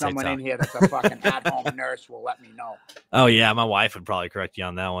saw on someone TikTok. in here that's a fucking at-home nurse will let me know. Oh yeah, my wife would probably correct you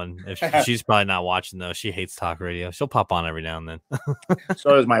on that one. If she's probably not watching though, she hates talk radio. She'll pop on every now and then.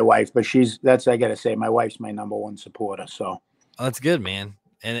 So does my wife, but I gotta say, my wife's my number one supporter. So that's good, man.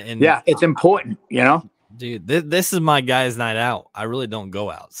 And yeah, it's important, Dude, this is my guy's night out. I really don't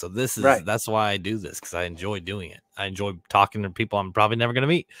go out, so that's why I do this, because I enjoy doing it. I enjoy talking to people I'm probably never gonna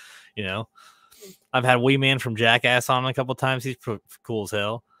meet. I've had Wee Man from Jackass on a couple times. He's cool as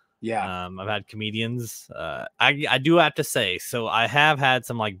hell. Yeah. I've had comedians. I do have to say, so I have had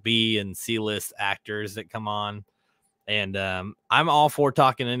some like B and C list actors that come on, and I'm all for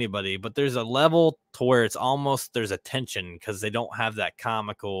talking to anybody, but there's a level to where it's almost there's a tension because they don't have that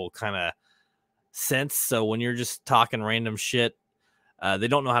comical kind of sense. So when you're just talking random shit, they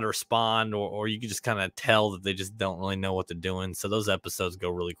don't know how to respond, or you can just kind of tell that they just don't really know what they're doing. So those episodes go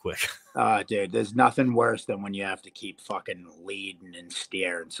really quick. Dude, there's nothing worse than when you have to keep fucking leading and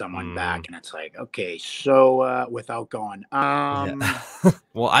steering someone back, and it's like, okay, so without going,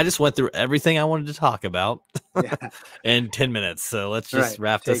 well, I just went through everything I wanted to talk about in 10 minutes. So let's just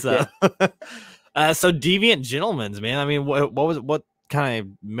wrap this up. So Deviant Gentlemen, man. I mean, what kind of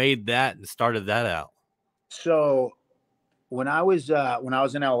made that and started that out? So when I was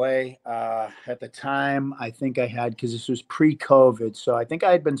in LA at the time, I think I had, because this was pre-COVID, so I think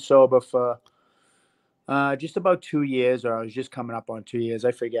I had been sober for just about 2 years, or I was just coming up on 2 years,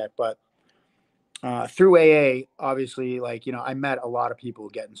 I forget. But through AA, obviously, like, I met a lot of people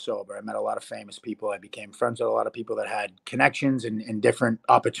getting sober. I met a lot of famous people. I became friends with a lot of people that had connections and different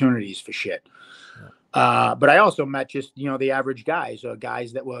opportunities for shit. But I also met just, the average guys, or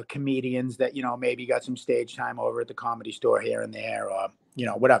guys that were comedians that, maybe got some stage time over at the Comedy Store here and there, or,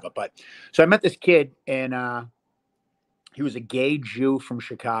 whatever. But so I met this kid, and he was a gay Jew from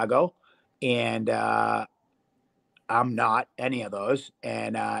Chicago, and I'm not any of those.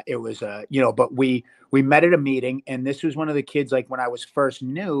 And it was, but we met at a meeting, and this was one of the kids, like when I was first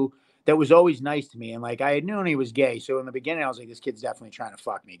new, that was always nice to me. And like I had known he was gay. So in the beginning, I was like, this kid's definitely trying to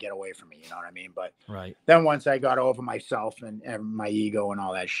fuck me, get away from me. You know what I mean? But then once I got over myself and my ego and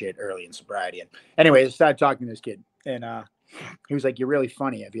all that shit early in sobriety. And anyway, I started talking to this kid, and he was like, "You're really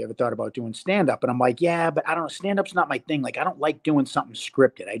funny. Have you ever thought about doing stand up?" And I'm like, "Yeah, but I don't know. Stand up's not my thing. Like, I don't like doing something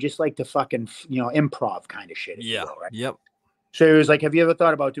scripted. I just like to fucking, improv kind of shit." Yeah. Will, right? Yep. So he was like, "Have you ever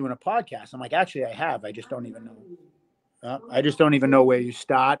thought about doing a podcast?" I'm like, "Actually, I have. I just don't even know. I just don't even know where you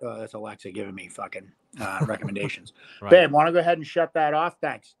start." Oh, that's Alexa giving me fucking recommendations. Right. Babe, want to go ahead and shut that off?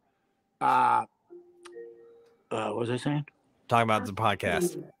 Thanks. What was I saying? Talking about the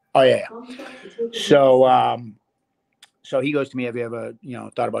podcast. Oh yeah. So he goes to me, "Have you ever,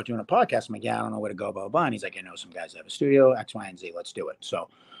 thought about doing a podcast?" I'm like, "Yeah, I don't know where to go, blah, blah." And he's like, "I know some guys that have a studio, X, Y, and Z. Let's do it." So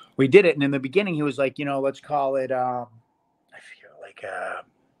we did it. And in the beginning, he was like, let's call it, I feel like,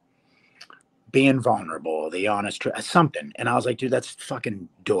 being vulnerable, the honest truth, something. And I was like, "Dude, that's fucking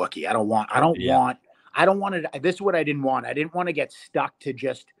dorky. I don't want it. This is what I didn't want. I didn't want to get stuck to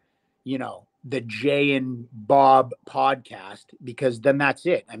just, the Jay and Bob podcast, because then that's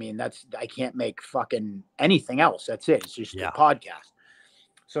it. I mean, I can't make fucking anything else. That's it. It's just a podcast."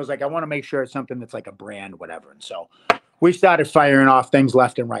 So I was like, I want to make sure it's something that's like a brand, whatever. And so we started firing off things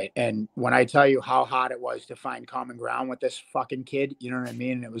left and right. And when I tell you how hard it was to find common ground with this fucking kid, you know what I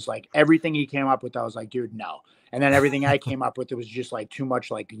mean? And it was like everything he came up with, I was like, "Dude, no." And then everything I came up with, it was just like too much,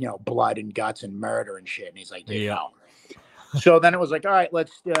 like, blood and guts and murder and shit. And he's like, "Dude, no." So then it was like, all right,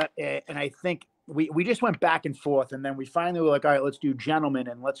 let's, and I think we just went back and forth. And then we finally were like, all right, let's do Gentlemen,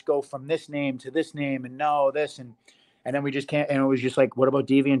 and let's go from this name to this name, and no, this. And then we just can't, and it was just like, what about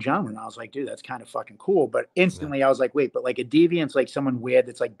Deviant Gentlemen? And I was like, dude, that's kind of fucking cool. But instantly I was like, wait, but like a deviant's like someone weird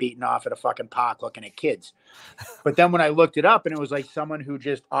that's like beating off at a fucking park looking at kids. But then when I looked it up, and it was like someone who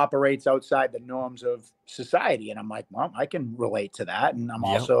just operates outside the norms of society. And I'm like, well, I can relate to that. And I'm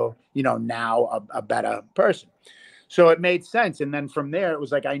also, now a better person. So it made sense. And then from there, it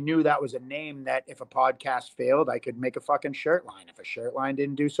was like, I knew that was a name that if a podcast failed, I could make a fucking shirt line. If a shirt line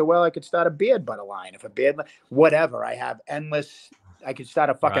didn't do so well, I could start a beard butter line. If a beard, whatever, I could start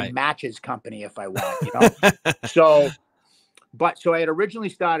a fucking matches company if I want, So I had originally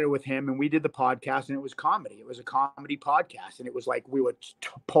started with him, and we did the podcast, and it was comedy. It was a comedy podcast. And it was like, we were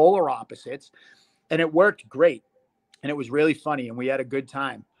polar opposites, and it worked great. And it was really funny, and we had a good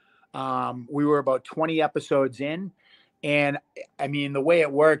time. We were about 20 episodes in. And I mean, the way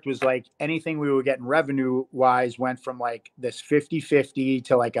it worked was like anything we were getting revenue wise went from like this 50-50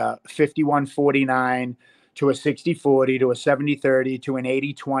 to like a 51-49 to a 60-40 to a 70-30 to an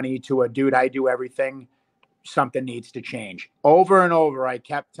 80-20 to a dude, I do everything. Something needs to change. Over and over, I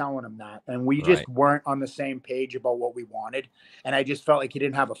kept telling him that. And we just weren't on the same page about what we wanted. And I just felt like he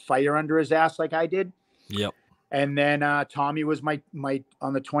didn't have a fire under his ass like I did. Yep. And then Tommy was my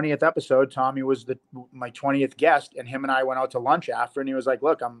on the 20th episode. Tommy was my 20th guest, and him and I went out to lunch after. And he was like,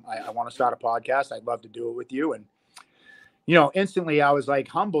 "Look, I want to start a podcast. I'd love to do it with you." And instantly I was like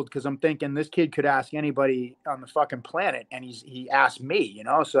humbled, because I'm thinking this kid could ask anybody on the fucking planet, and he asked me.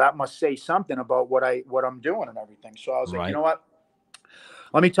 So that must say something about what I'm doing and everything. So I was like, you know what?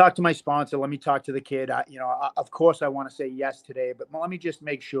 Let me talk to my sponsor. Let me talk to the kid. Of course I want to say yes today, but let me just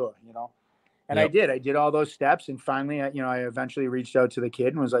make sure. And I did all those steps. And finally, I eventually reached out to the kid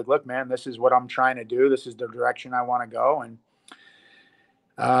and was like, "Look, man, this is what I'm trying to do. This is the direction I want to go." And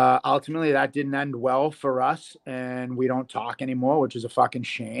ultimately that didn't end well for us, and we don't talk anymore, which is a fucking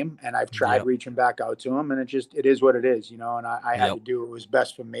shame. And I've tried reaching back out to him, and it is what it is, and I had to do what was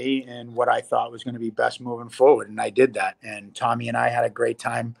best for me and what I thought was going to be best moving forward. And I did that. And Tommy and I had a great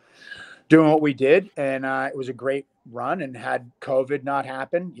time doing what we did. And it was a great run. And had COVID not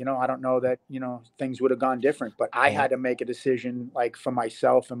happened, I don't know that, things would have gone different, but I had to make a decision like for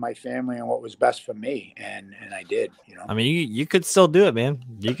myself and my family and what was best for me. And I did, I mean, you could still do it, man.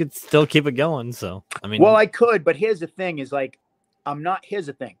 You could still keep it going. So, I mean, well, I could, but here's the thing is like, here's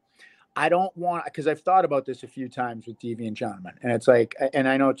the thing. I don't want, because I've thought about this a few times with Deviant Gentlemen, and it's like, and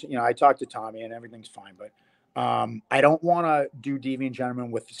I know, I talked to Tommy and everything's fine, but I don't want to do Deviant Gentlemen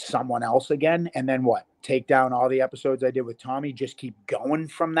with someone else again. And then what? Take down all the episodes I did with Tommy, just keep going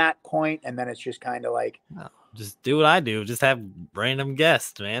from that point. And then it's just kind of like, no, just do what I do. Just have random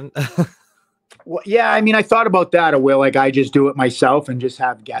guests, man. Well, yeah, I mean, I thought about that, or where like I just do it myself and just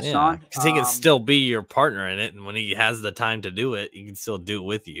have guests Yeah, on. because he can still be your partner in it, and when he has the time to do it, he can still do it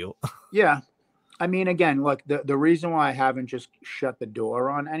with you. Yeah, I mean, again, look, the reason why I haven't just shut the door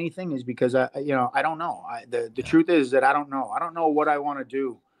on anything is because I don't know. The truth is that I don't know. I don't know what I want to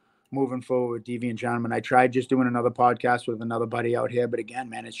do moving forward with Deviant Gentlemen. I tried just doing another podcast with another buddy out here, but again,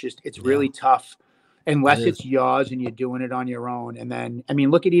 man, it's Yeah, really tough it unless is. it's yours and you're doing it on your own. And then, I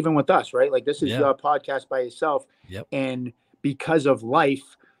mean, look at even with us, right? Like this is Yeah. your podcast by yourself, Yep. and because of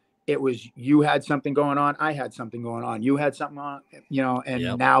life, it was you had something going on, I had something going on, you had something on, and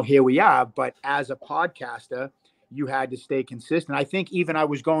Yep. now here we are. But as a podcaster, you had to stay consistent. I think even I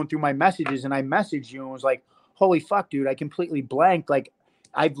was going through my messages and I messaged you and was like, holy fuck, dude, I completely blanked. Like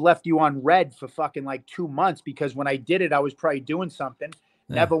I've left you on red for fucking like 2 months because when I did it, I was probably doing something,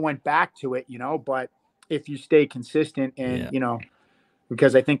 Yeah. never went back to it, but if you stay consistent and, Yeah.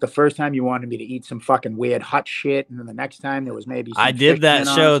 because I think the first time you wanted me to eat some fucking weird hot shit, and then the next time there was maybe I some did fish that in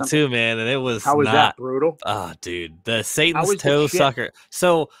on show something. too, man, and it was How was not. that, brutal? Oh, dude, the How Satan's was the toe chip? sucker.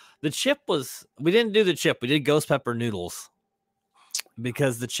 So the chip was. We didn't do the chip. We did ghost pepper noodles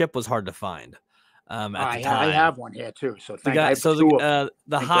because the chip was hard to find. At the I time, have one here too. So the I guy. have So two of them.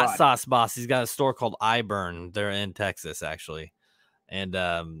 the Thank hot God. sauce boss. He's got a store called iBurn. They're in Texas actually, and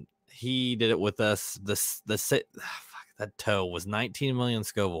he did it with us. Fuck, that toe was 19 million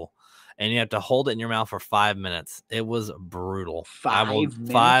Scoville, and you have to hold it in your mouth for 5 minutes. It was brutal. 5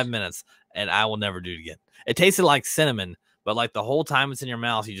 minutes, and I will never do it again. It tasted like cinnamon, but like the whole time it's in your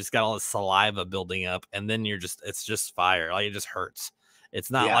mouth, you just got all this saliva building up, and then it's just fire. Like it just hurts. It's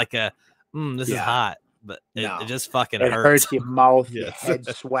not like this is hot, but it just fucking It hurts. hurts your mouth, your Yes. head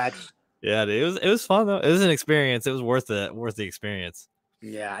sweats. Yeah, dude, it was fun though. It was an experience. It was worth the experience.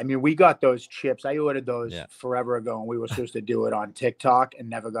 Yeah, I mean, we got those chips. I ordered those Yeah. forever ago, and we were supposed to do it on TikTok and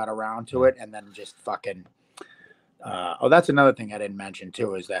never got around to it. And then just fucking. That's another thing I didn't mention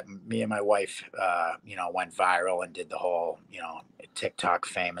too is that me and my wife, went viral and did the whole, TikTok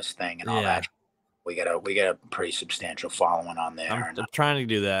famous thing and all that. We got a pretty substantial following on there. I'm trying to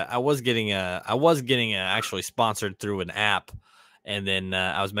do that. I was getting actually sponsored through an app, and then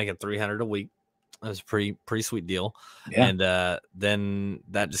I was making 300 a week. That was a pretty sweet deal. Yeah. And then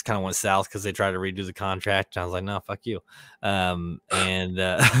that just kind of went south because they tried to redo the contract. And I was like, no, fuck you. And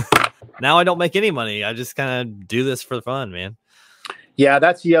now I don't make any money. I just kind of do this for fun, man. Yeah,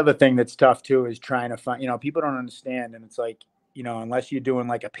 that's the other thing that's tough too is trying to find, people don't understand. And it's like, unless you're doing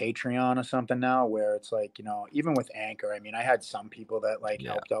like a Patreon or something now where it's like, even with Anchor, I mean, I had some people that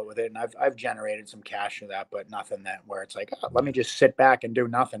helped out with it, and I've generated some cash for that, but nothing that where it's like, let me just sit back and do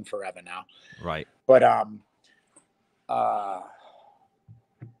nothing forever now. Right. But, I'm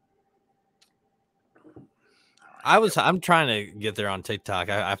trying to get there on TikTok.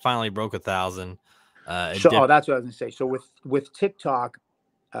 I finally broke 1,000. That's what I was going to say. So with TikTok,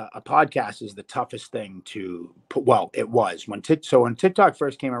 a podcast is the toughest thing to put. Well, it was when TikTok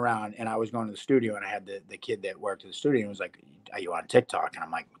first came around, and I was going to the studio, and I had the kid that worked at the studio and was like, "Are you on TikTok?" And I'm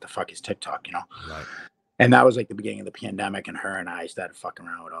like, "What the fuck is TikTok?" Right. And that was like the beginning of the pandemic, and her and I started fucking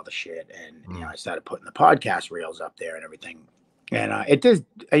around with all the shit, and I started putting the podcast reels up there and everything. And it does,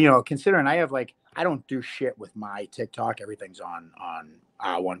 considering I have I don't do shit with my TikTok. Everything's on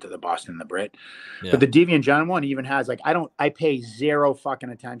one to the Boston and the Brit. Yeah. But the Deviant Gentleman one even has I pay zero fucking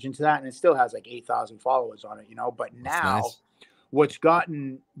attention to that, and it still has 8,000 followers on it, But now what's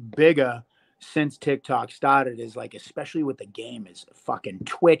gotten bigger since TikTok started is especially with the game is fucking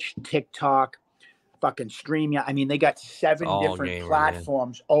Twitch, TikTok, fucking StreamYard. I mean, they got 7 different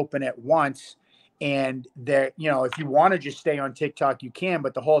platforms open at once. And they're, if you want to just stay on TikTok, you can,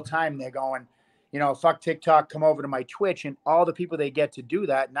 but the whole time they're going, fuck TikTok, come over to my Twitch, and all the people they get to do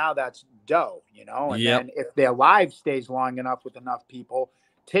that, now that's dough, and then if their live stays long enough with enough people,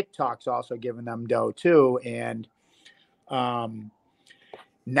 TikTok's also giving them dough too. And now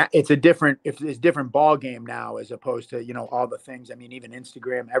it's different ball game now as opposed to, all the things. I mean, even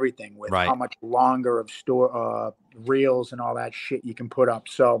Instagram, everything with how much longer of store reels and all that shit you can put up.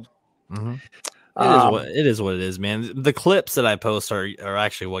 So it is what it is, man. The clips that I post are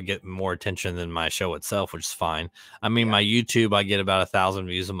actually what get more attention than my show itself, which is fine. I mean, my YouTube, I get about 1,000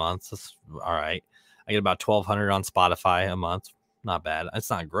 views a month. That's all right. I get about 1,200 on Spotify a month. Not bad. It's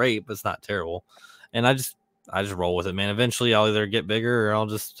not great, but it's not terrible. And I just roll with it, man. Eventually, I'll either get bigger or I'll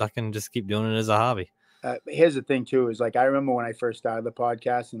just keep doing it as a hobby. Here's the thing too: is I remember when I first started the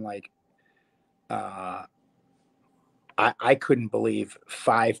podcast, and I couldn't believe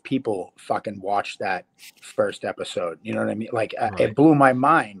 5 people fucking watched that first episode. You know what I mean? Like it blew my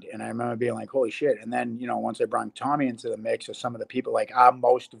mind. And I remember being like, holy shit. And then, you know, once I brought Tommy into the mix of some of the people, like our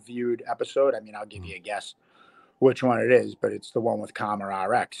most viewed episode, I mean, I'll give you a guess which one it is, but it's the one with Karma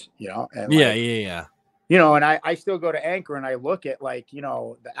RX, you know? And yeah. You know, and I still go to Anchor and I look at like, you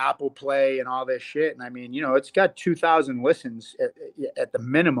know, the Apple Play and all this shit. And I mean, you know, it's got 2,000 listens at the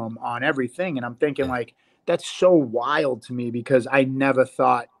minimum on everything. And I'm thinking like, that's so wild to me because I never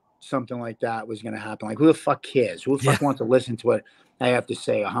thought something like that was going to happen. Like, who the fuck cares? Who the fuck wants to listen to what I have to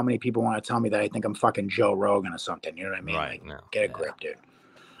say? Or how many people want to tell me that I think I'm fucking Joe Rogan or something? You know what I mean? Right. Like, get a grip, dude.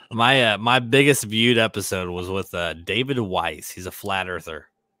 My biggest viewed episode was with David Weiss. He's a flat earther,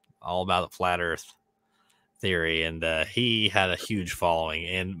 all about the flat earth theory, and he had a huge following.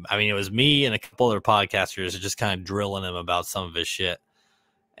 And I mean, it was me and a couple other podcasters just kind of drilling him about some of his shit.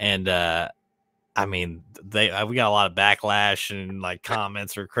 And I mean, we got a lot of backlash and like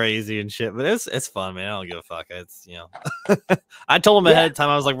comments are crazy and shit, but it's fun, man. I don't give a fuck. It's, you know, I told him ahead of time,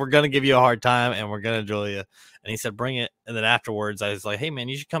 I was like, we're gonna give you a hard time and we're gonna drill you. And he said, bring it. And then afterwards, I was like, hey man,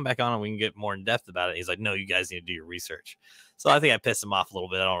 you should come back on and we can get more in depth about it. He's like, no, you guys need to do your research. So I think I pissed him off a little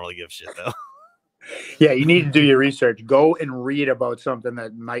bit. I don't really give a shit though. Yeah, you need to do your research. Go and read about something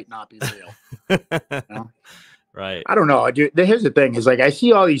that might not be real. You know? Right. I don't know, dude. Here's the thing: is like I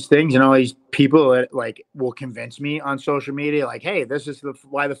see all these things and all these people that like will convince me on social media, like, "Hey, this is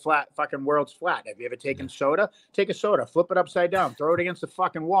why the fucking world's flat." Have you ever taken soda? Take a soda, flip it upside down, throw it against the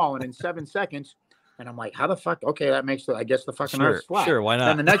fucking wall, and in 7 seconds, and I'm like, "How the fuck? Okay, that makes I guess the fucking Earth's flat." Sure, why not?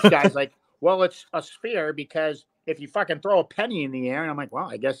 And the next guy's like, "Well, it's a sphere because if you fucking throw a penny in the air," and I'm like, "Well,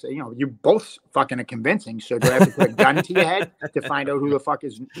 I guess you know you both fucking are convincing." So do I have to put a gun to your head to find out who the fuck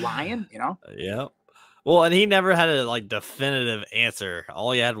is lying? You know? Yeah. Well, and he never had a like definitive answer.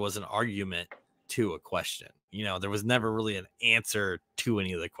 All he had was an argument to a question. You know, there was never really an answer to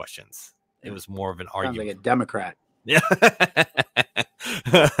any of the questions. It was more of an argument. Sounds like a Democrat. Yeah.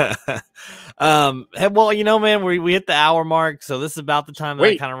 Well, you know, man, we hit the hour mark, so this is about the time that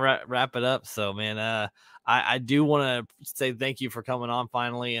I kind of wrap it up. So, man, I do want to say thank you for coming on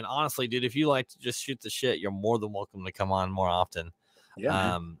finally. And honestly, dude, if you like to just shoot the shit, you're more than welcome to come on more often.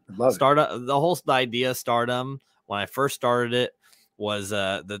 Yeah, the whole idea stardom when I first started it was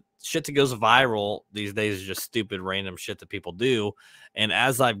the shit that goes viral these days is just stupid random shit that people do, and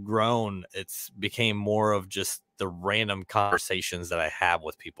as I've grown, it's became more of just the random conversations that I have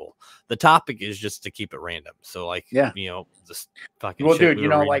with people. The topic is just to keep it random, so like you know, just fucking well, dude, you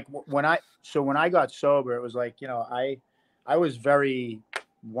know, like when I got sober, it was like, you know, I was very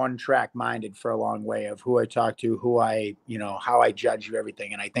one track minded for a long way of who I talk to, who I, you know, how I judge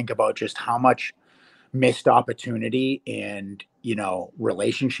everything. And I think about just how much missed opportunity and, you know,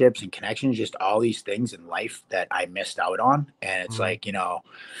 relationships and connections, just all these things in life that I missed out on. And it's like, you know,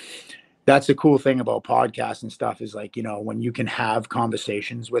 that's the cool thing about podcasts and stuff is like, you know, when you can have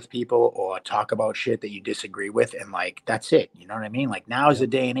conversations with people or talk about shit that you disagree with and like, that's it. You know what I mean? Like now is the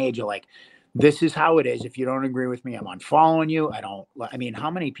day and age of like, this is how it is. If you don't agree with me, I'm unfollowing you. I mean, how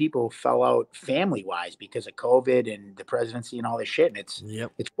many people fell out family wise because of COVID and the presidency and all this shit? And it's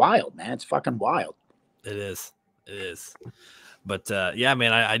wild, man. It's fucking wild. It is. But yeah,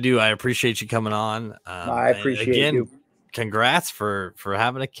 man, I appreciate you coming on. I appreciate you. Congrats for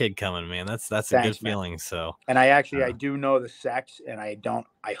having a kid coming, man. That's a good feeling. So, and I do know the sex, and I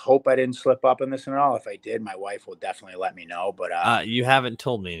hope I didn't slip up in this and all. If I did, my wife will definitely let me know. But you haven't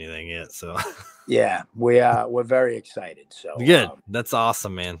told me anything yet, so yeah, we're very excited. So good. That's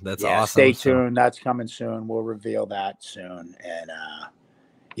awesome, man. That's awesome. Stay tuned. That's coming soon. We'll reveal that soon, and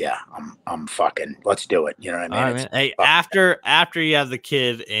yeah, I'm fucking. Let's do it. You know what I mean? All right, man. Hey, after you have the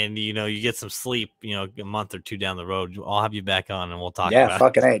kid and you know you get some sleep, you know, a month or two down the road, I'll have you back on and we'll talk. Yeah,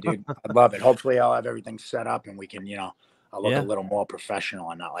 fucking hey, dude. I love it. Hopefully, I'll have everything set up and we can, you know, I'll look a little more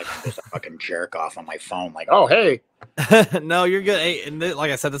professional and not like I'm just a fucking jerk off on my phone. Like, oh hey. No, you're good. Hey, and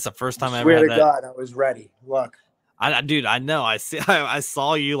like I said, that's the first time I ever swear had to that. God, I was ready. Look, dude, I know. I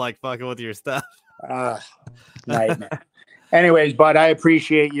saw you like fucking with your stuff. Nightmare. Anyways, bud, I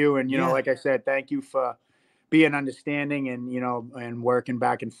appreciate you. And, you know, like I said, thank you for being understanding and, you know, and working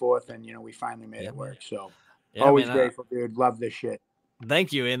back and forth. And, you know, we finally made it work. So always grateful, dude. Love this shit.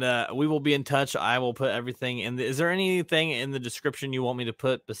 Thank you. And we will be in touch. I will put everything in. Is there anything in the description you want me to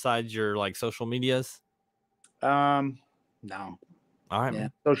put besides your like social medias? No. All right,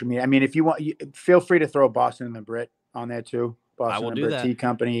 man. Social media. I mean, if you want, feel free to throw Boston and the Brit on there too. Boston and Brit Tea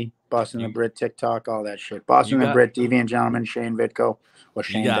Company, Boston and Brit TikTok, all that shit. Boston and Brit, Deviant Gentlemen, Shane Vitko, or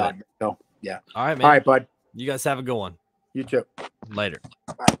Shane Vitko. Yeah. All right, man. All right, bud. You guys have a good one. You too. Later.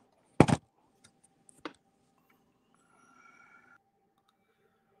 Bye.